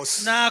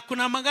vehicles. Na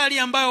kuna magari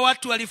ambayo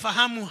watu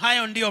walifahamu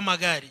hayo ndio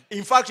magari.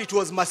 In fact, it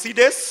was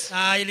Mercedes,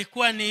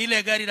 ilikuwa ni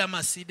ile gari la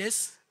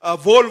Mercedes,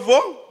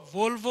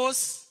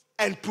 Volvos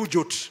and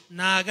Peugeot.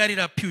 Na gari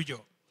la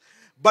Peugeot.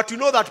 But you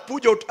know that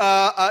Peugeot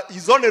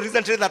is only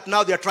recently that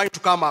now they are trying to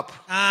come up.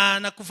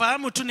 Na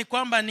kufahamu tu ni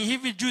kwamba ni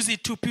hivi juzi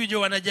tu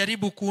Peugeot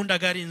wanajaribu kuunda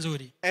gari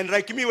nzuri. And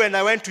like me, when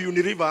I went to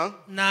Uniriver,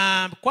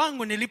 na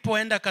kwangu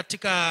nilipoenda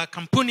katika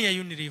kampuni ya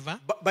Uniriver,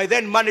 by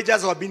then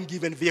managers were being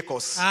given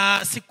vehicles.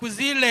 Siku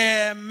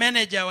zile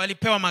manager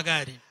walipewa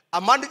magari.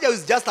 A manager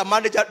is just a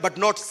manager but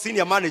not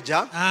senior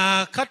manager.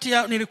 Kati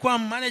ya nilikuwa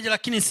manager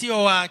lakini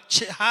sio wa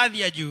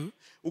hadhi ya juu.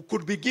 Who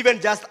could be given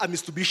just a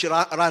Mitsubishi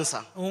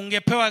Lancer.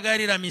 Ungepewa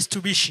gari la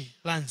Mitsubishi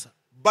Lancer.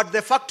 But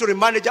the factory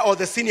manager or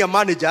the senior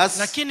managers,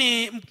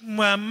 lakini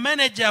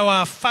manager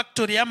wa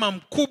factory ama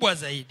mkubwa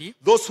zaidi,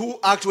 those who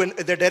act when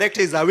the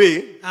director is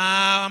away,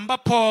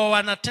 ambapo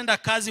wanatenda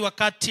kazi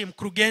wakati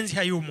mkurugenzi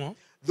hayumo,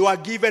 they were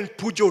given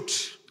Peugeot.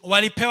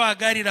 Walipewa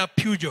gari la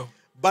Peugeot.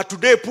 But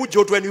today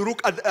Peugeot, when you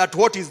look at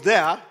what is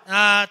there,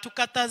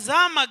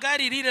 tukatazama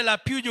gari lile la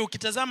Peugeot,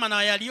 ukitazama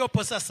na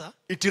yaliyopo sasa,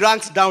 it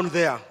ranks down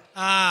there.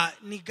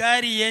 Ni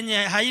gari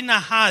yenye haina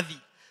hadhi.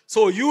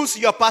 So use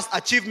your past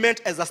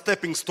achievement as a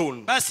stepping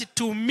stone. Basi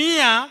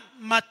tumia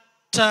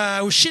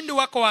ushindi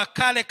wako wa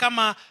kale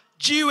kama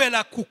jiwe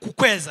la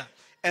kukukweza.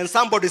 And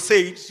somebody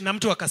said, na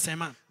mtu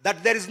akasema,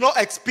 that there is no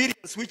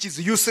experience which is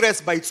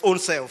useless by its own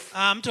self.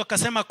 Mtu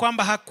akasema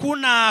kwamba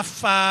hakuna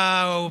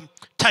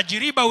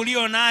tajiriba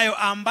ulio nayo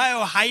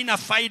ambayo haina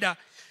faida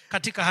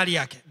katika hali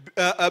yake.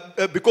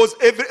 Because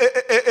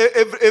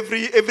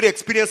every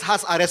experience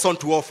has a lesson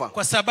to offer.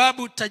 Kwa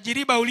sababu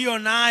tajiriba ulio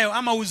nayo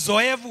ama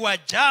uzoefu wa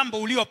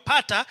jambo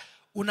uliopata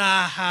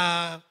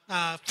una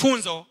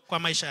funzo kwa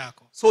maisha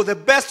yako. So the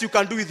best you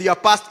can do with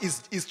your past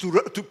is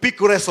to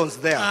pick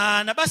lessons there.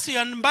 Na basi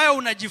ambayo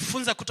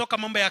unajifunza kutoka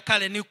mambo ya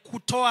kale ni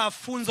kutoa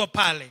funzo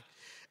pale.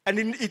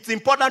 And it's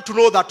important to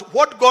know that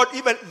what God,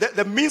 even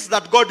the means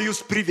that God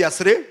used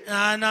previously,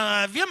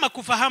 na vyema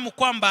kufahamu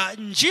kwamba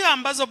njia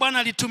ambazo Bwana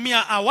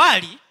alitumia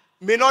awali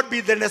may not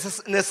be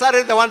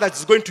necessarily the one that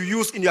is going to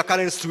use in your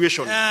current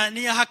situation.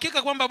 Ni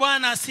hakika kwamba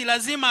Bwana si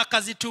lazima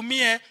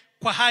akazitumie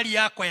kwa hali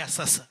yako ya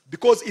sasa.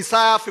 Because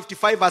Isaiah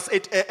 55 verse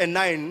 8 and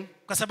 9,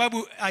 kwa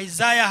sababu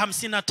Isaiah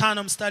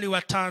 55 mstari wa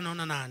 5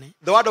 na 8,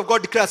 the word of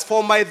God declares,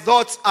 for my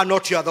thoughts are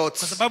not your thoughts.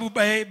 Kwa sababu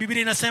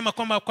Biblia inasema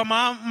kwamba kwa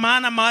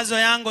maana mawazo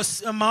yangu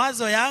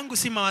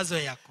si mawazo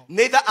yako.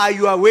 Neither are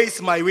your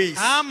ways my ways.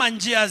 Ama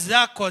njia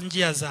zako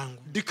njia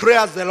zangu.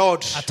 Declares the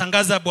Lord.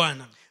 Atangaza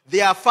Bwana.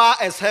 They are far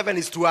as heaven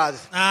is to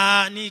earth.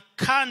 Ni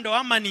kando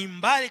ama ni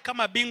mbali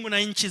kama mbingu na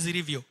nchi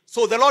zilivyo.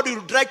 So the Lord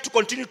would like to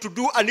continue to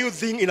do a new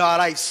thing in our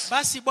lives.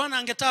 Basi Bwana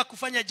angetaka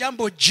kufanya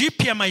jambo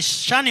jipya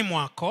maishani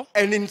mwako.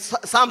 And in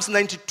Psalms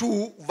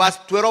 92 verse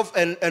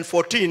 12 and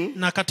 14,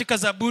 na katika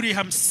Zaburi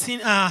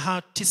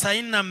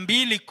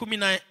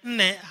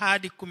 92:14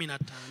 hadi 15,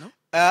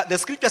 the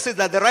scripture says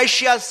that the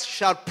righteous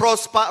shall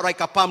prosper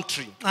like a palm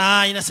tree.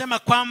 Inasema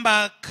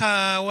kwamba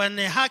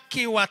wenye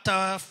haki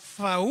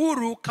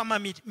watafaulu kama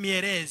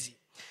mierezi.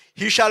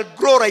 He shall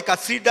grow like a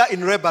cedar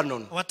in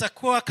Lebanon.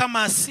 Watakuwa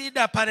kama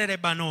sida pale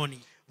Lebanoni.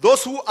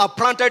 Those who are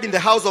planted in the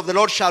house of the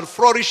Lord shall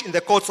flourish in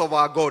the courts of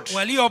our God.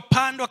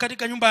 Waliopandwa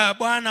katika nyumba ya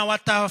Bwana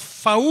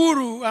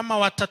watafaulu ama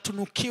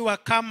watatunukiwa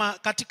kama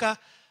katika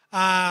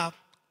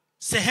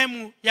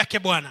sehemu yake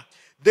Bwana.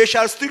 They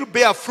shall still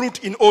bear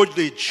fruit in old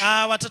age.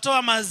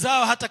 Watatoa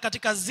mazao hata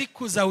katika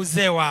siku za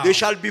uzee wao. They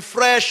shall be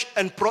fresh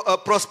and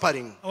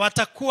prospering.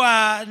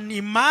 Watakuwa ni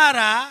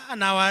imara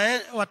na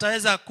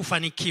wataweza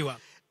kufanikiwa.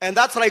 And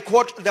that's like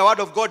what the word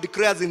of God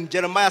declares in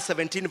Jeremiah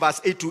 17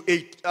 verse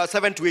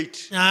 7 to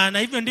 8. Na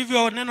hivyo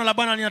ndivyo neno la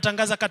Bwana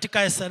linatangaza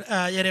katika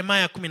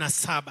Yeremia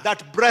 17.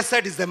 That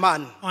blessed is the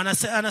man.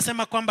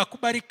 Anasema kwamba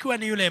kubarikiwa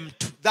ni yule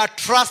mtu that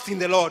trusts in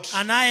the Lord.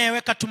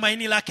 Anayeweka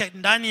tumaini lake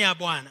ndani ya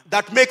Bwana.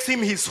 That makes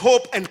him his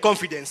hope and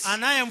confidence.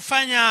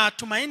 Anayemfanya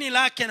tumaini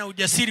lake na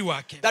ujasiri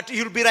wake. That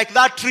he'll be like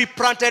that tree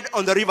planted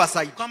on the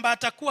riverside. Kwamba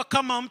atakuwa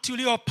kama mti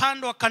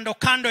uliopandwa kando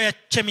kando ya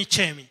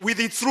chemichemi. With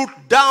its root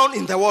down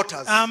in the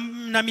waters.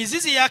 Na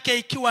mizizi yake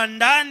ikiwa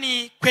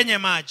ndani kwenye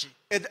maji.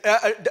 It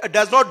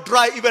does not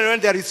dry even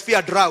when there is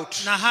fear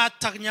drought. Na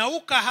hata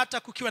nyauka hata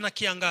kukiwa na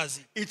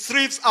kiangazi. Its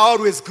leaves are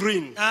always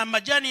green.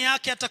 Majani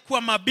yake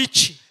yatakuwa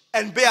mabichi.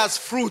 And bears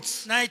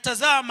fruits. Na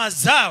itazaa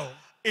mazao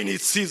in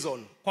its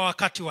season. Kwa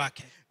wakati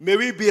wake. May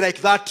we be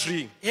like that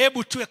tree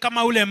Hebu tuwe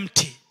kama ule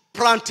mti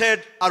planted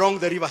along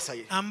the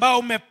riverside. ambao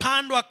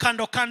umepandwa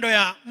kando kando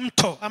ya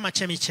mto ama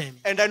chemichemi.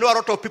 And I know a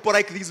lot of people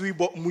like this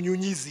wimbo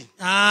Munyunyizi.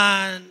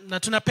 Na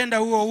tunapenda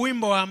huo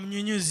wimbo wa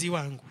mnyunyuzi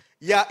wangu.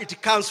 Yeah,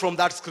 it comes from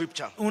that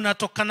scripture.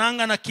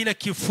 Unatokananga na kile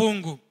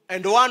kifungu.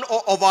 And one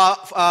of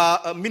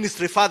our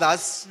ministry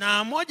fathers,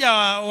 Na moja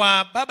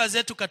wa baba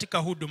zetu katika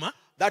huduma,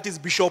 that is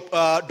Bishop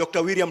Dr.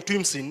 William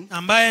Twimson,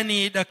 ambaye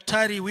ni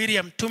Daktari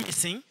William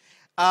Tumsing,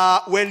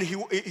 when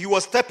he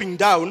was stepping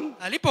down,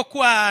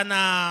 alipokuwa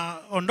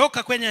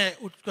anaondoka kwenye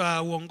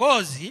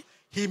uongozi,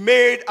 he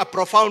made a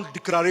profound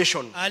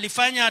declaration.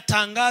 alifanya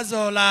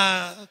tangazo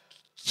la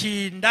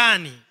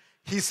kindani.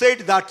 He said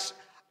that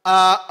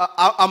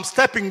I'm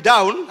stepping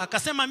down.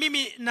 Akasema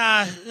mimi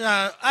na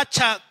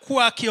acha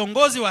kuwa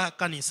kiongozi wa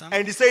kanisa.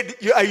 And he said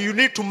you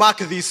need to mark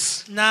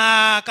this.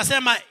 Na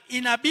akasema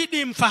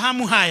inabidi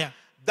mfahamu haya,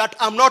 That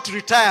I'm not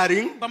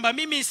retiring, kwamba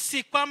mimi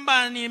si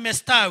kwamba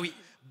nimestawi,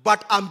 but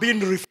I'm being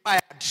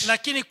refired.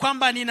 lakini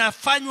kwamba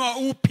ninafanywa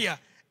upya.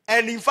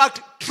 And in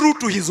fact, true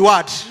to his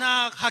word,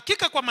 Na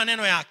hakika kwa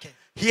maneno yake,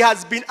 he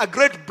has been a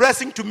great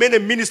blessing to many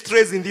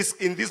ministries in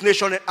this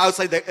nation and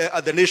outside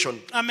the nation.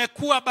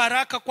 amekuwa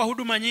baraka kwa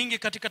huduma nyingi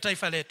katika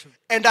taifa letu.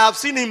 And I have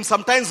seen him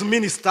sometimes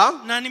minister,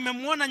 Na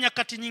nimemwona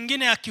nyakati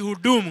nyingine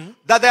akihudumu,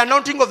 that the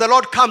anointing of the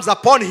Lord comes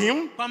upon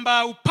him,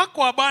 kwamba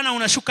upako wa Bwana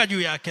unashuka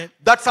juu yake.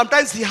 that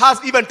sometimes he has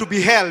even to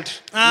be held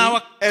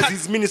as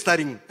he's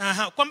ministering.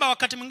 Kwamba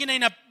wakati mwingine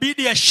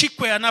inabidi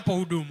ashikwe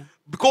anapohudumu,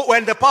 Because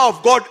when the power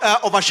of God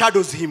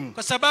overshadows him.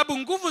 kwa sababu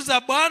nguvu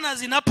za Bwana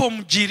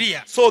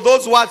zinapomjiria. So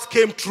those words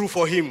came true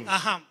for him.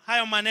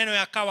 Hayo maneno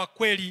yakawa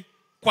kweli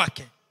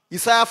kwake.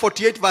 Isaiah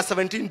 48 verse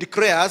 17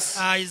 declares,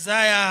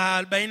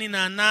 Isaya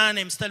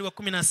 48 mstari wa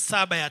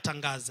 17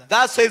 yatangaza.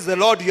 that says the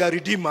Lord your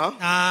Redeemer,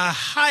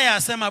 Haya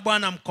asema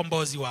Bwana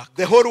mkombozi wako,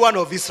 the Holy One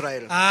of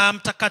Israel.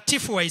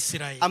 mtakatifu wa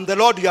Israeli. I'm the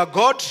Lord your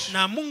God,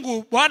 Na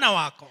Mungu Bwana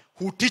wako,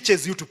 who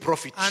teaches you to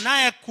profit.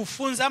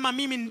 anayekufunza, ama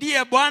mimi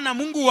ndiye Bwana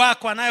Mungu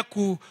wako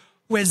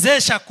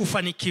anayekuwezesha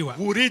kufanikiwa,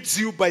 Who leads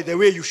you by the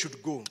way you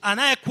should go.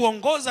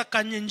 anayekuongoza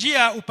kwenye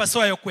njia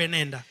upaswayo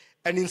kuenenda.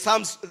 And in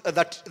Psalms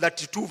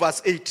 32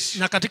 verse 8,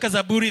 Na katika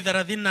Zaburi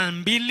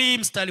 32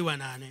 mstari wa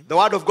 8, the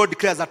word of God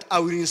declares that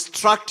I will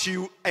instruct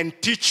you and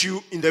teach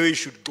you in the way you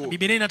should go.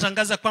 Biblia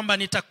inatangaza kwamba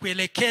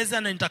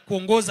nitakuelekeza na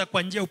nitakuongoza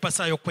kwa njia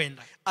upasayo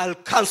kwenda. I'll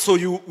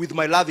counsel you with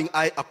my loving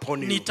eye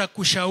upon you.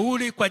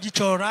 Nitakushauri kwa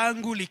jicho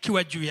langu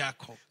likiwa juu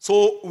yako.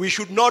 So we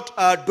should not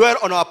dwell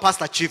on our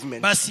past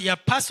achievements. Basi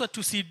yapaswa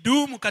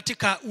tusidumu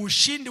katika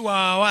ushindi wa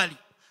awali,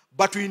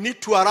 but we need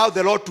to allow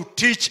the Lord to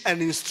teach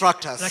and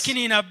instruct us.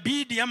 lakini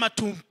inabidi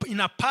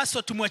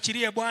inapaswa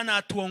tumwachilie Bwana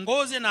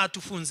atuongoze na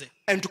atufunze.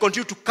 And to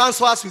continue to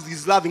counsel us with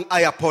his loving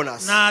eye upon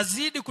us. Na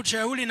azidi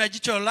kutushauri na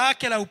jicho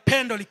lake la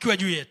upendo likiwa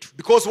juu yetu.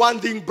 Because one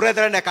thing,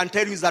 brethren, I can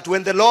tell you is that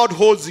when the Lord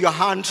holds your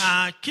hand,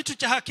 kitu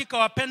cha hakika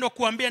wapendwa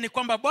kuambia ni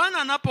kwamba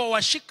Bwana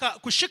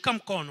kushika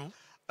mkono,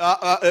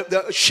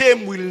 the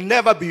shame will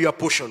never be your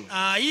portion.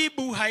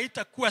 Aibu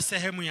haitakuwa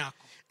sehemu yako.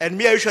 And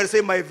me, I usually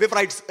say my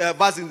favorite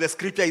verse in the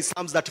scripture is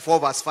Psalms 34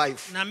 verse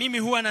 5. Na mimi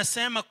huwa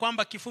nasema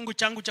kwamba kifungu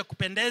changu cha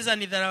kupendeza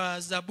ni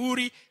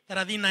Zaburi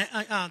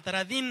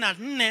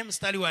 34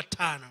 mstari wa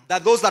 5.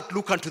 That those that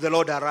look unto the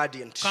Lord are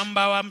radiant.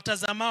 Kwamba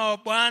wamtazamao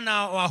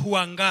Bwana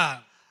wahuangaa.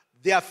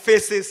 Their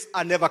faces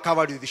are never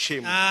covered with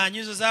shame.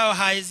 Nyuso zao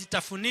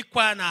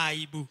hazitafunikwa na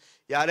aibu.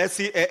 Yeah, let's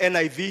see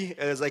NIV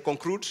as I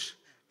conclude.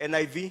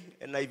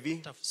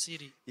 NIV.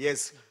 Tafsiri.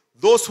 Yes.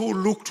 Those who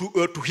look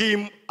to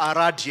him are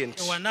radiant.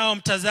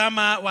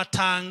 Wanaomtazama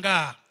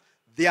wataangaa.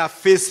 Their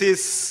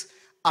faces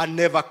are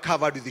never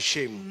covered with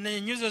shame.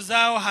 Nyuso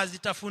zao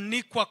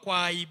hazitafunikwa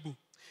kwa aibu.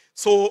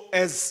 So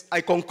as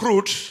I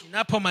conclude,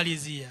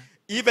 ninapomalizia,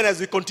 even as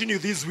we continue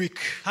this week,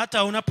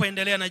 hata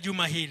unapoendelea na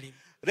juma hili,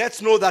 let's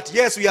know that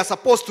yes, we are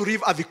supposed to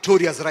live a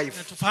victorious life.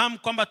 Na tufahamu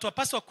kwamba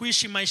tunapaswa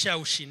kuishi maisha ya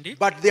ushindi.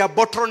 But there are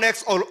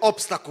bottlenecks or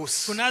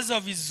obstacles. Kunazo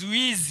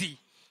vizuizi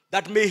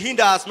that may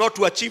hinder us not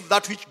to achieve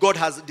that which God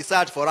has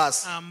desired for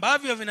us.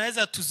 Ambavyo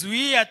vinaweza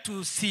tuzuia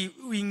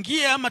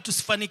tusiingie ama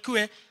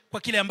tusifanikiwe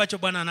kwa kile ambacho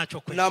Bwana anacho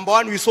kwetu. Number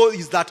one we saw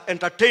is that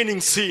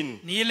entertaining sin.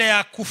 Ni ile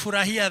ya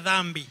kufurahia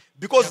dhambi.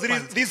 Because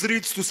this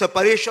leads to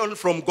separation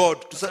from God.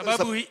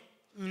 Sababu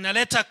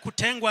inaleta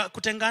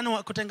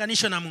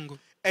kutenganishwa na Mungu.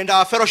 And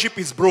our fellowship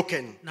is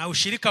broken. Na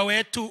ushirika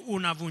wetu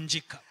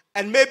unavunjika.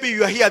 And maybe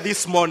you are here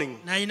this morning.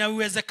 Na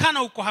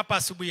inawezekana uko hapa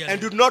asubuhi ya leo.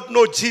 And do not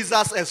know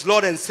Jesus as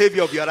Lord and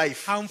Savior of your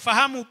life.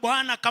 Haumfahamu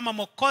Bwana kama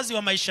mwokozi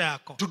wa maisha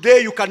yako.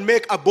 Today you can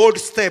make a bold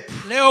step.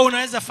 Leo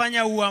unaweza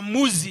fanya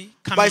uamuzi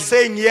by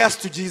saying yes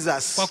to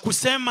Jesus. Kwa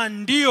kusema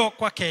ndio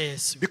kwake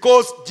Yesu.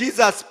 Because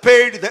Jesus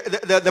paid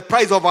the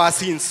price of our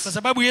sins. Kwa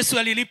sababu Yesu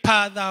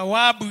alilipa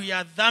thawabu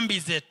ya dhambi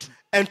zetu.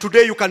 And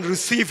today you can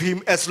receive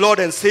him as Lord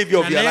and Savior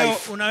of Na your leo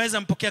life.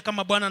 unaweza mpokea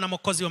kama Bwana na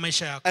Mwokozi wa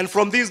maisha yako. And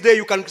from this day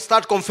you can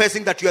start confessing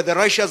that you are the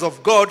righteous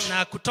of God.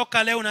 Na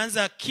kutoka leo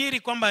unaanza kiri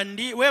kwamba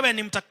wewe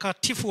ni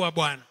mtakatifu wa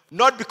Bwana.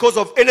 Not because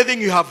of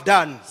anything you have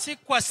done, Si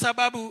kwa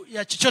sababu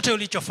ya chochote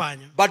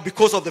ulichofanya, but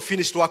because of the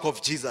finished work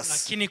of Jesus.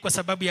 lakini kwa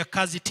sababu ya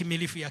kazi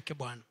timilifu yake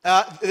Bwana.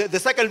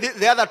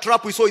 The other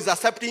trap we saw is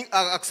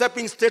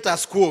accepting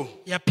status quo.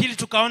 Ya pili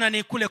tukaona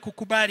ni kule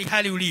kukubali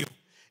hali ulio.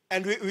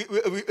 And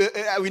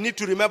we need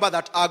to remember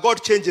that our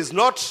God changes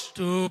not.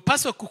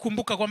 Tupaswa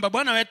kukumbuka kwamba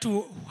Bwana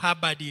wetu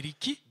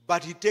habadiliki,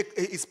 But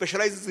he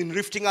specializes in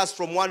lifting us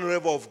from one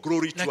level of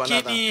glory to another.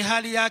 lakini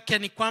hali yake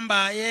ni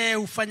kwamba yeye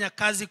hufanya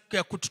kazi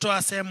ya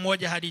kututoa sehemu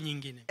moja hadi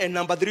nyingine. And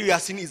number 3 we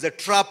are seeing is a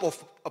trap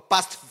of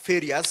past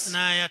failures.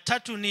 Na ya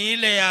tatu ni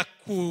ile ya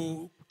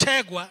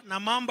kutegwa na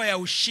mambo ya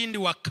ushindi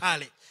wa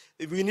kale.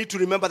 We need to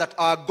remember that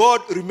our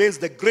God remains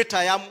the great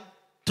I am.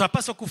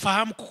 Tunapaswa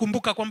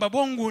kukumbuka kwamba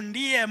Mungu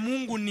ndiye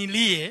Mungu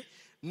nilie,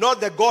 Not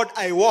the God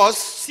I was,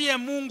 siye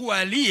Mungu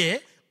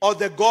aliye or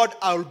the God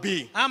I'll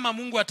be. ama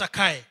Mungu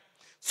atakaye.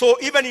 So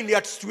even in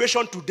your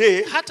situation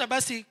today, Hata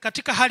basi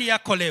katika hali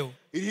yako leo,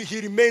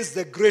 he remains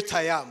the great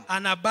I am.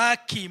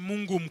 anabaki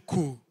Mungu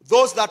mkuu.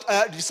 Those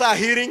that desire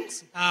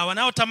healings,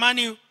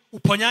 Wanaotamani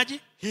uponyaji,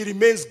 he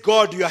remains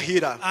God your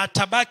healer.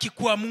 atabaki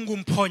kuwa Mungu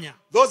mponya.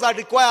 Those that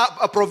require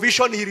a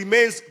provision, he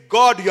remains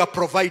God your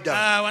provider.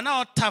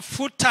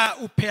 Wanaotafuta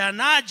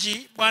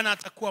upeanaji, Bwana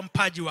atakuwa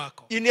mpaji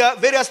wako. In your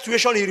various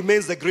situations, he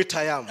remains the great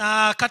I am.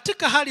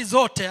 Katika hali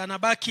zote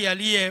anabaki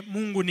aliye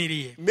Mungu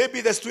nilie.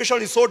 Maybe the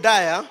situation is so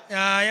dire,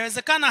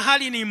 Yawezekana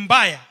hali ni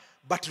mbaya,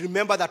 but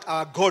remember that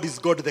our God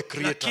is God the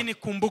creator. lakini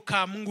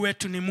kumbuka Mungu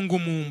wetu ni Mungu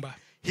muumba.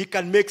 He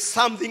can make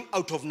something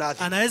out of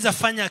nothing. Anaweza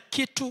fanya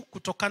kitu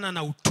kutokana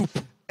na utupu.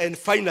 And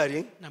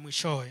finally, Na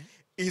mwishowe,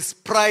 is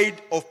pride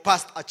of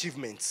past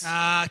achievements.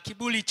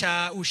 kiburi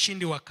cha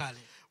ushindi wa kale.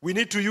 We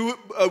need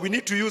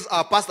to use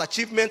our past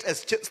achievements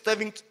as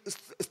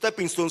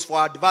stepping stones for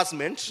our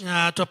advancement.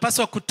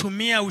 Tunapaswa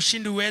kutumia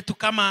ushindi wetu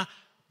kama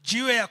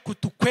jiwe ya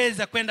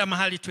kutukweza kwenda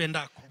mahali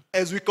tuendako.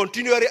 As we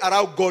continually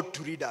allow God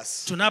to lead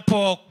us.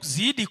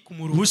 Tunapozidi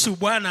kumruhusu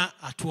Bwana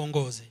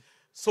atuongoze.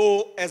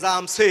 So as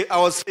I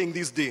was saying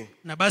this day,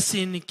 Na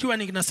basi nikiwa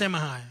ninasema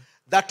haya,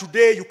 that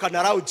today you can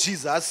allow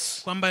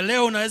Jesus kwamba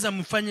leo unaweza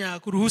mfanya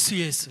kuruhusu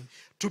Yesu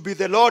to be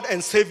the Lord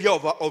and Savior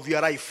of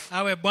your life.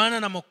 awe Bwana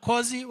na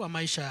Mwokozi wa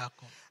maisha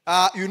yako.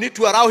 You need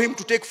to allow him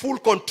to take full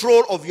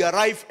control of your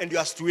life and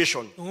your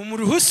situation.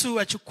 Umruhusu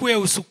achukue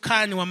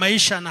usukani wa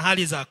maisha na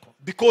hali zako.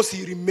 Because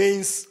he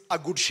remains a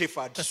good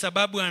shepherd. Kwa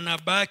sababu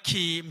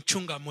anabaki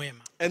mchunga mwema.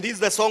 And this is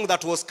the song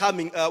that was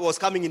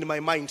coming in my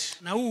mind.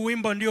 Na huu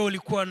wimbo ndio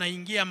ulikuwa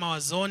unaingia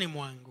mawazoni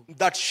mwangu.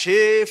 That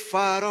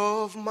shepherd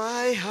of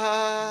my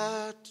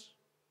heart,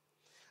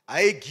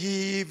 I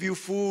give you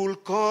full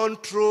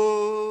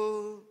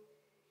control.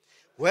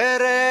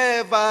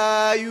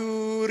 Wherever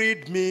you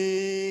lead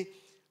me,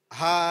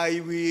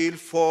 I will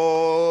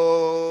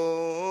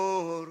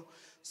fall.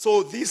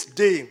 So this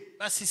day,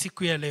 Basi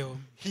siku ya leo,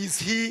 is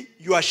he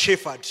your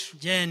shepherd?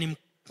 je, ni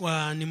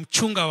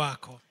mchunga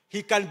wako?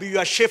 He can be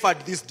your shepherd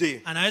this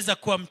day. Anaweza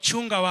kuwa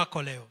mchunga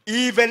wako leo.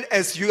 Even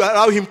as you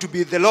allow him to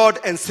be the Lord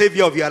and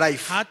Savior of your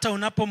life. Hata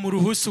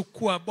unapomruhusu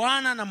kuwa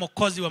Bwana na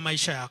Mwokozi wa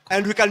maisha yako.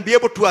 And we can be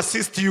able to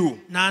assist you.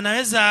 Na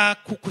anaweza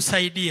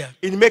kukusaidia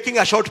in making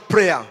a short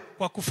prayer.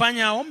 kwa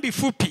kufanya ombi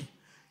fupi.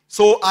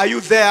 So are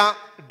you there,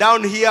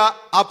 down here,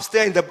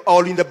 upstairs,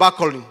 or in the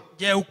balcony?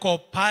 Je, uko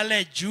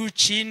pale juu,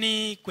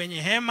 chini,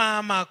 kwenye hema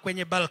ama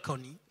kwenye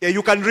balcony? Yeah,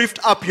 you can lift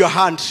up your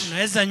hand.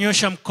 Unaweza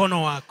nyosha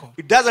mkono wako.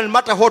 It doesn't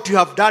matter what you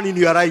have done in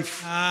your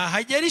life.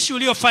 Haijalishi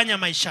uliofanya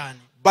maishani.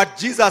 But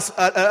Jesus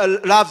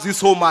loves you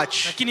so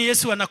much. Lakini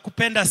Yesu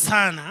anakupenda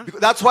sana.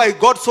 That's why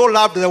God so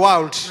loved the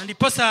world. Na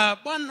ndiposa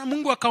Bwana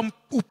Mungu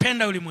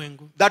akaupenda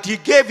ulimwengu. That he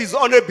gave his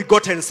only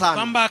begotten son.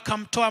 Kwamba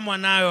akamtoa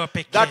mwanawe wa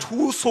pekee. That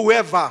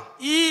whosoever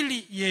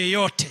ili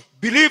yeyote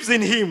believes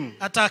in him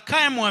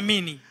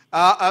atakayemwamini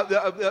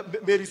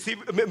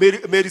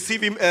may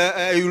receive him,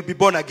 he will be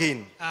born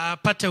again.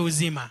 apate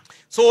uzima.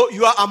 So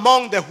you are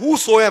among the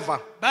whosoever.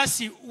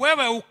 Basi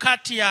wewe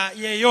ukati ya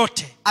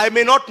yeyote. I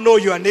may not know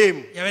your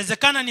name.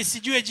 Yawezekana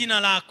nisijue jina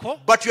lako.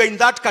 But you are in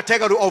that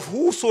category of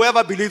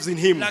whosoever believes in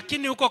him.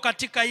 Lakini uko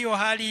katika hiyo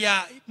hali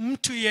ya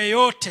mtu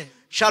yeyote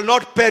shall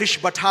not perish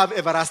but have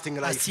everlasting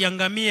life.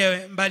 asiangamie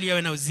mbali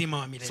yawe na uzima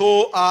wa milele.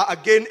 So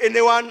again,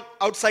 anyone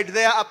outside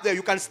there, up there,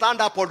 you can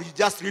stand up or you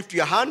just lift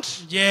your hand.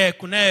 Je,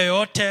 kuna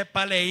yeyote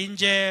pale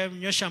nje,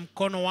 nyosha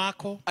mkono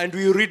wako. And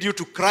we will lead you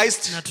to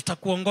Christ. Na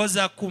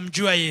tutakuongoza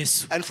kumjua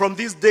Yesu. And from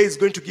this day is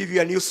going to give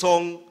you a new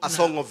song, a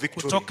song of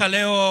victory. Kutoka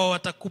leo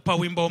watakupa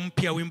wimbo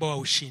mpya, wimbo wa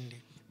ushindi.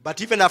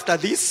 But even after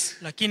this,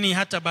 lakini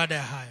hata baada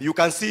ya hayo, you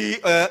can see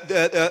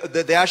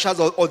the ushers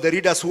or the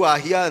leaders who are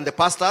here and the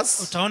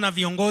pastors. Utaona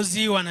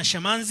viongozi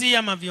wanashemanzi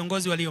ama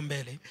viongozi walio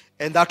mbele.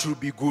 And that will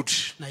be good.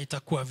 Na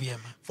itakuwa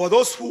vyema. For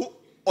those who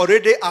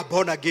already are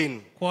born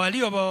again, kwa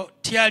walio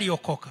tayari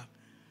okoka,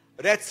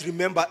 let's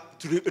remember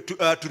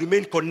to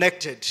remain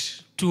connected.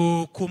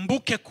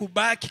 Tukumbuke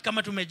kubaki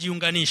kama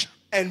tumejiunganisha.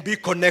 and be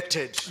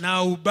connected.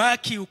 na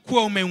ubaki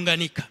ukuwa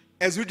umeunganika.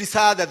 As we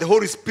desire that the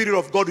Holy Spirit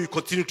of God will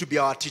continue to be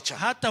our teacher.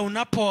 Hata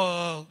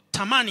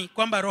unapotamani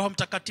kwamba Roho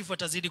Mtakatifu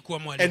atazidi kuwa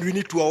mwalimu. And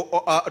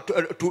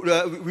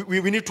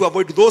we need to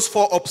avoid those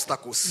 4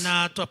 obstacles.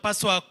 Na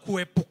tupaswa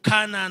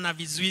kuepukana na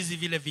vizuizi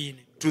vile vine.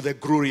 To the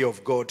glory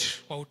of God.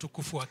 Kwa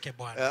utukufu wake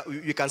Bwana.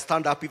 You can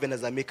stand up even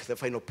as I make the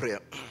final prayer.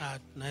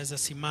 Naweza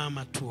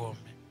simama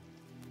tuombe.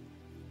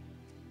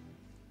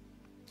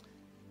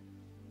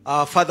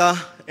 Our Father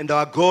and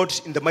our God,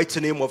 in the mighty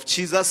name of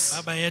Jesus.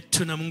 Baba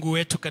yetu na Mungu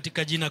wetu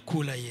katika jina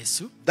kuu la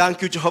Yesu.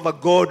 Thank you, Jehovah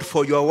God,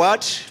 for your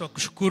word.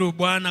 Tunakushukuru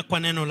Bwana kwa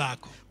neno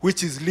lako.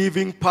 Which is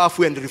living,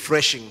 powerful and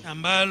refreshing.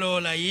 Ambalo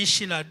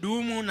laishi, la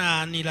dumu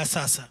na ni la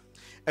sasa.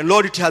 And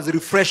Lord, it has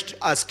refreshed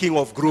us, King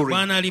of Glory.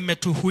 Bwana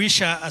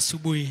limetuhuisha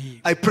asubuhi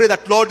hii. I pray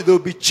that, Lord, there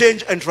will be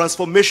change and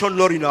transformation,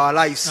 Lord, in our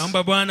lives.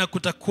 Naomba Bwana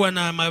kutakuwa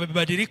na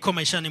mabadiliko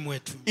maishani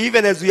mwetu.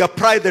 Even as we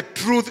apply the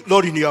truth,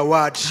 Lord, in your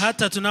word.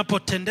 Hata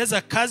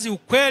tunapotendeza kazi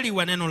ukweli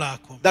wa neno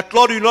lako. That,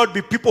 Lord, will not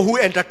be people who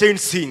entertain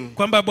sin.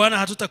 Kwamba Bwana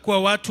hatutakuwa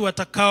watu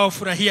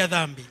watakaofurahia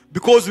dhambi.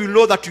 Because we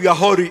know that we are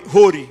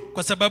holy.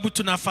 Kwa sababu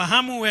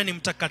tunafahamu wewe ni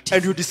mtakatifu.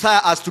 And you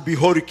desire us to be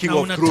holy, King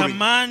of Glory.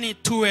 Unatamani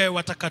tuwe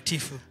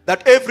watakatifu.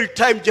 That every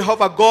time,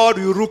 Jehovah God,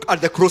 we look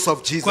at the cross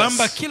of Jesus.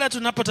 Kwamba kila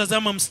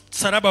tunapotazama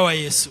msalaba wa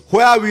Yesu.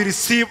 Where we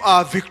receive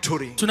our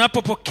victory.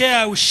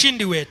 Tunapopokea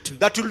ushindi wetu.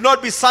 That will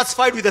not be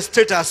satisfied with the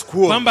status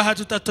quo. Kwamba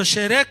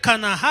hatutatoshereka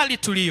na hali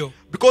tulio.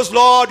 Because,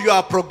 Lord, you are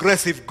a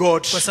progressive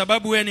God. Kwa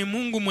sababu wewe ni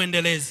Mungu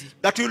mwendelezi.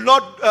 That will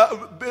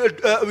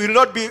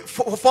not be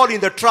fall in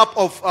the trap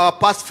of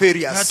past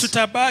failures.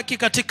 Hatutabaki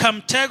katika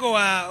mtego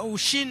wa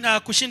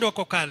kushindwa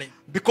kwa kale.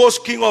 Because,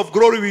 King of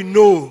Glory, we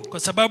know. Kwa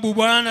sababu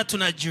Bwana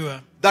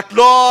tunajua. That,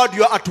 Lord,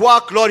 you are at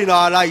work, Lord, in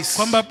our lives.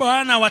 Kwamba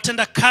Bwana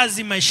watenda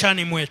kazi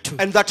maishani mwetu.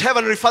 And that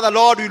Heavenly Father,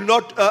 Lord,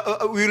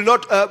 will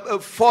not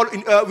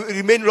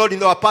remain, Lord,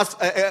 in our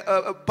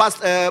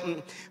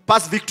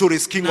past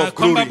victories, King of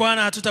Glory. Kwamba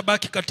Bwana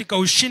hatutabaki katika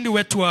ushindi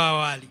wetu wa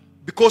awali.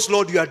 Because,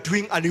 Lord, you are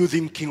doing a new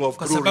thing, King of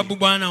Glory. Kwa sababu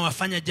Bwana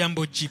wafanya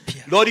jambo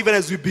jipya. Lord, even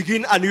as we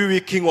begin a new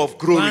week, King of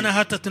Glory. Bwana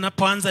hata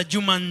tunapoanza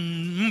juma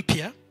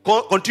mpya.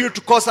 Continue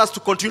to cause us to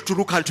continue to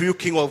look unto you,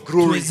 King of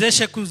Glory.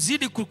 Tuwezeshe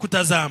kuzidi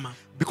kukutazama.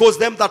 Because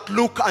them that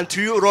look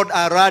unto you, Lord,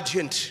 are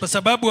radiant. Kwa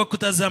sababu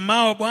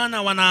wakutazamao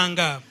Bwana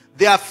wanaangaa.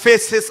 Their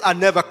faces are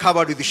never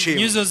covered with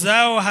shame. Nyuso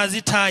zao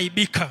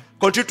hazitaaibika.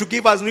 Continue to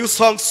give us new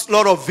songs,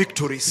 Lord, of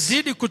victories.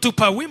 Zidi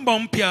kutupa wimbo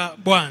mpya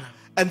Bwana.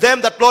 And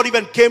them that, Lord,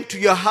 even came to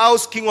your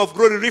house, King of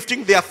Glory,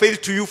 lifting their faith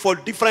to you for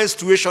different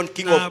situations,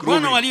 King of Glory.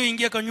 Bwana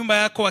walioingia kwa nyumba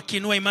yako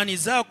wakiinua imani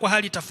zao kwa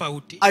hali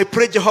tofauti. I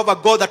pray, Jehovah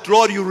God, that,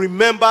 Lord, you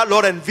remember,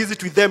 Lord, and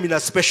visit with them in a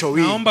special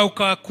way. Naomba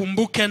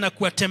ukawakumbuke na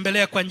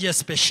kuwatembelea kwa njia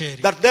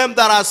speciali. That them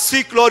that are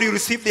sick, Lord, you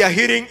receive their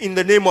healing in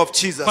the name of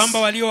Jesus. Kwamba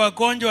walio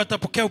wagonjwa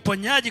watapokea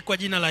uponyaji kwa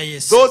jina la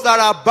Yesu. Those that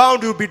are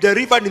bound will be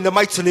delivered in the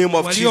mighty name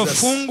of Jesus.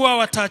 Waliofungwa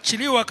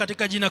wataachiliwa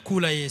katika jina kuu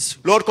la Yesu.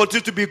 Lord,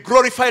 continue to be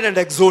glorified and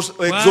exalted.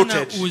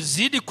 Bwana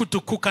uzidi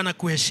kutukuka na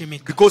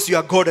kuheshimika. Because you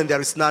are God and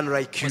there is none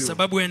like you. Kwa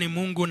sababu wewe ni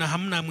Mungu na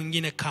hamna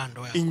mwingine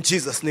kando yako. In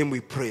Jesus' name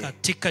we pray.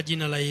 Katika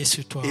jina la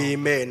Yesu tuombe.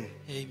 Amen.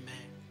 Amen.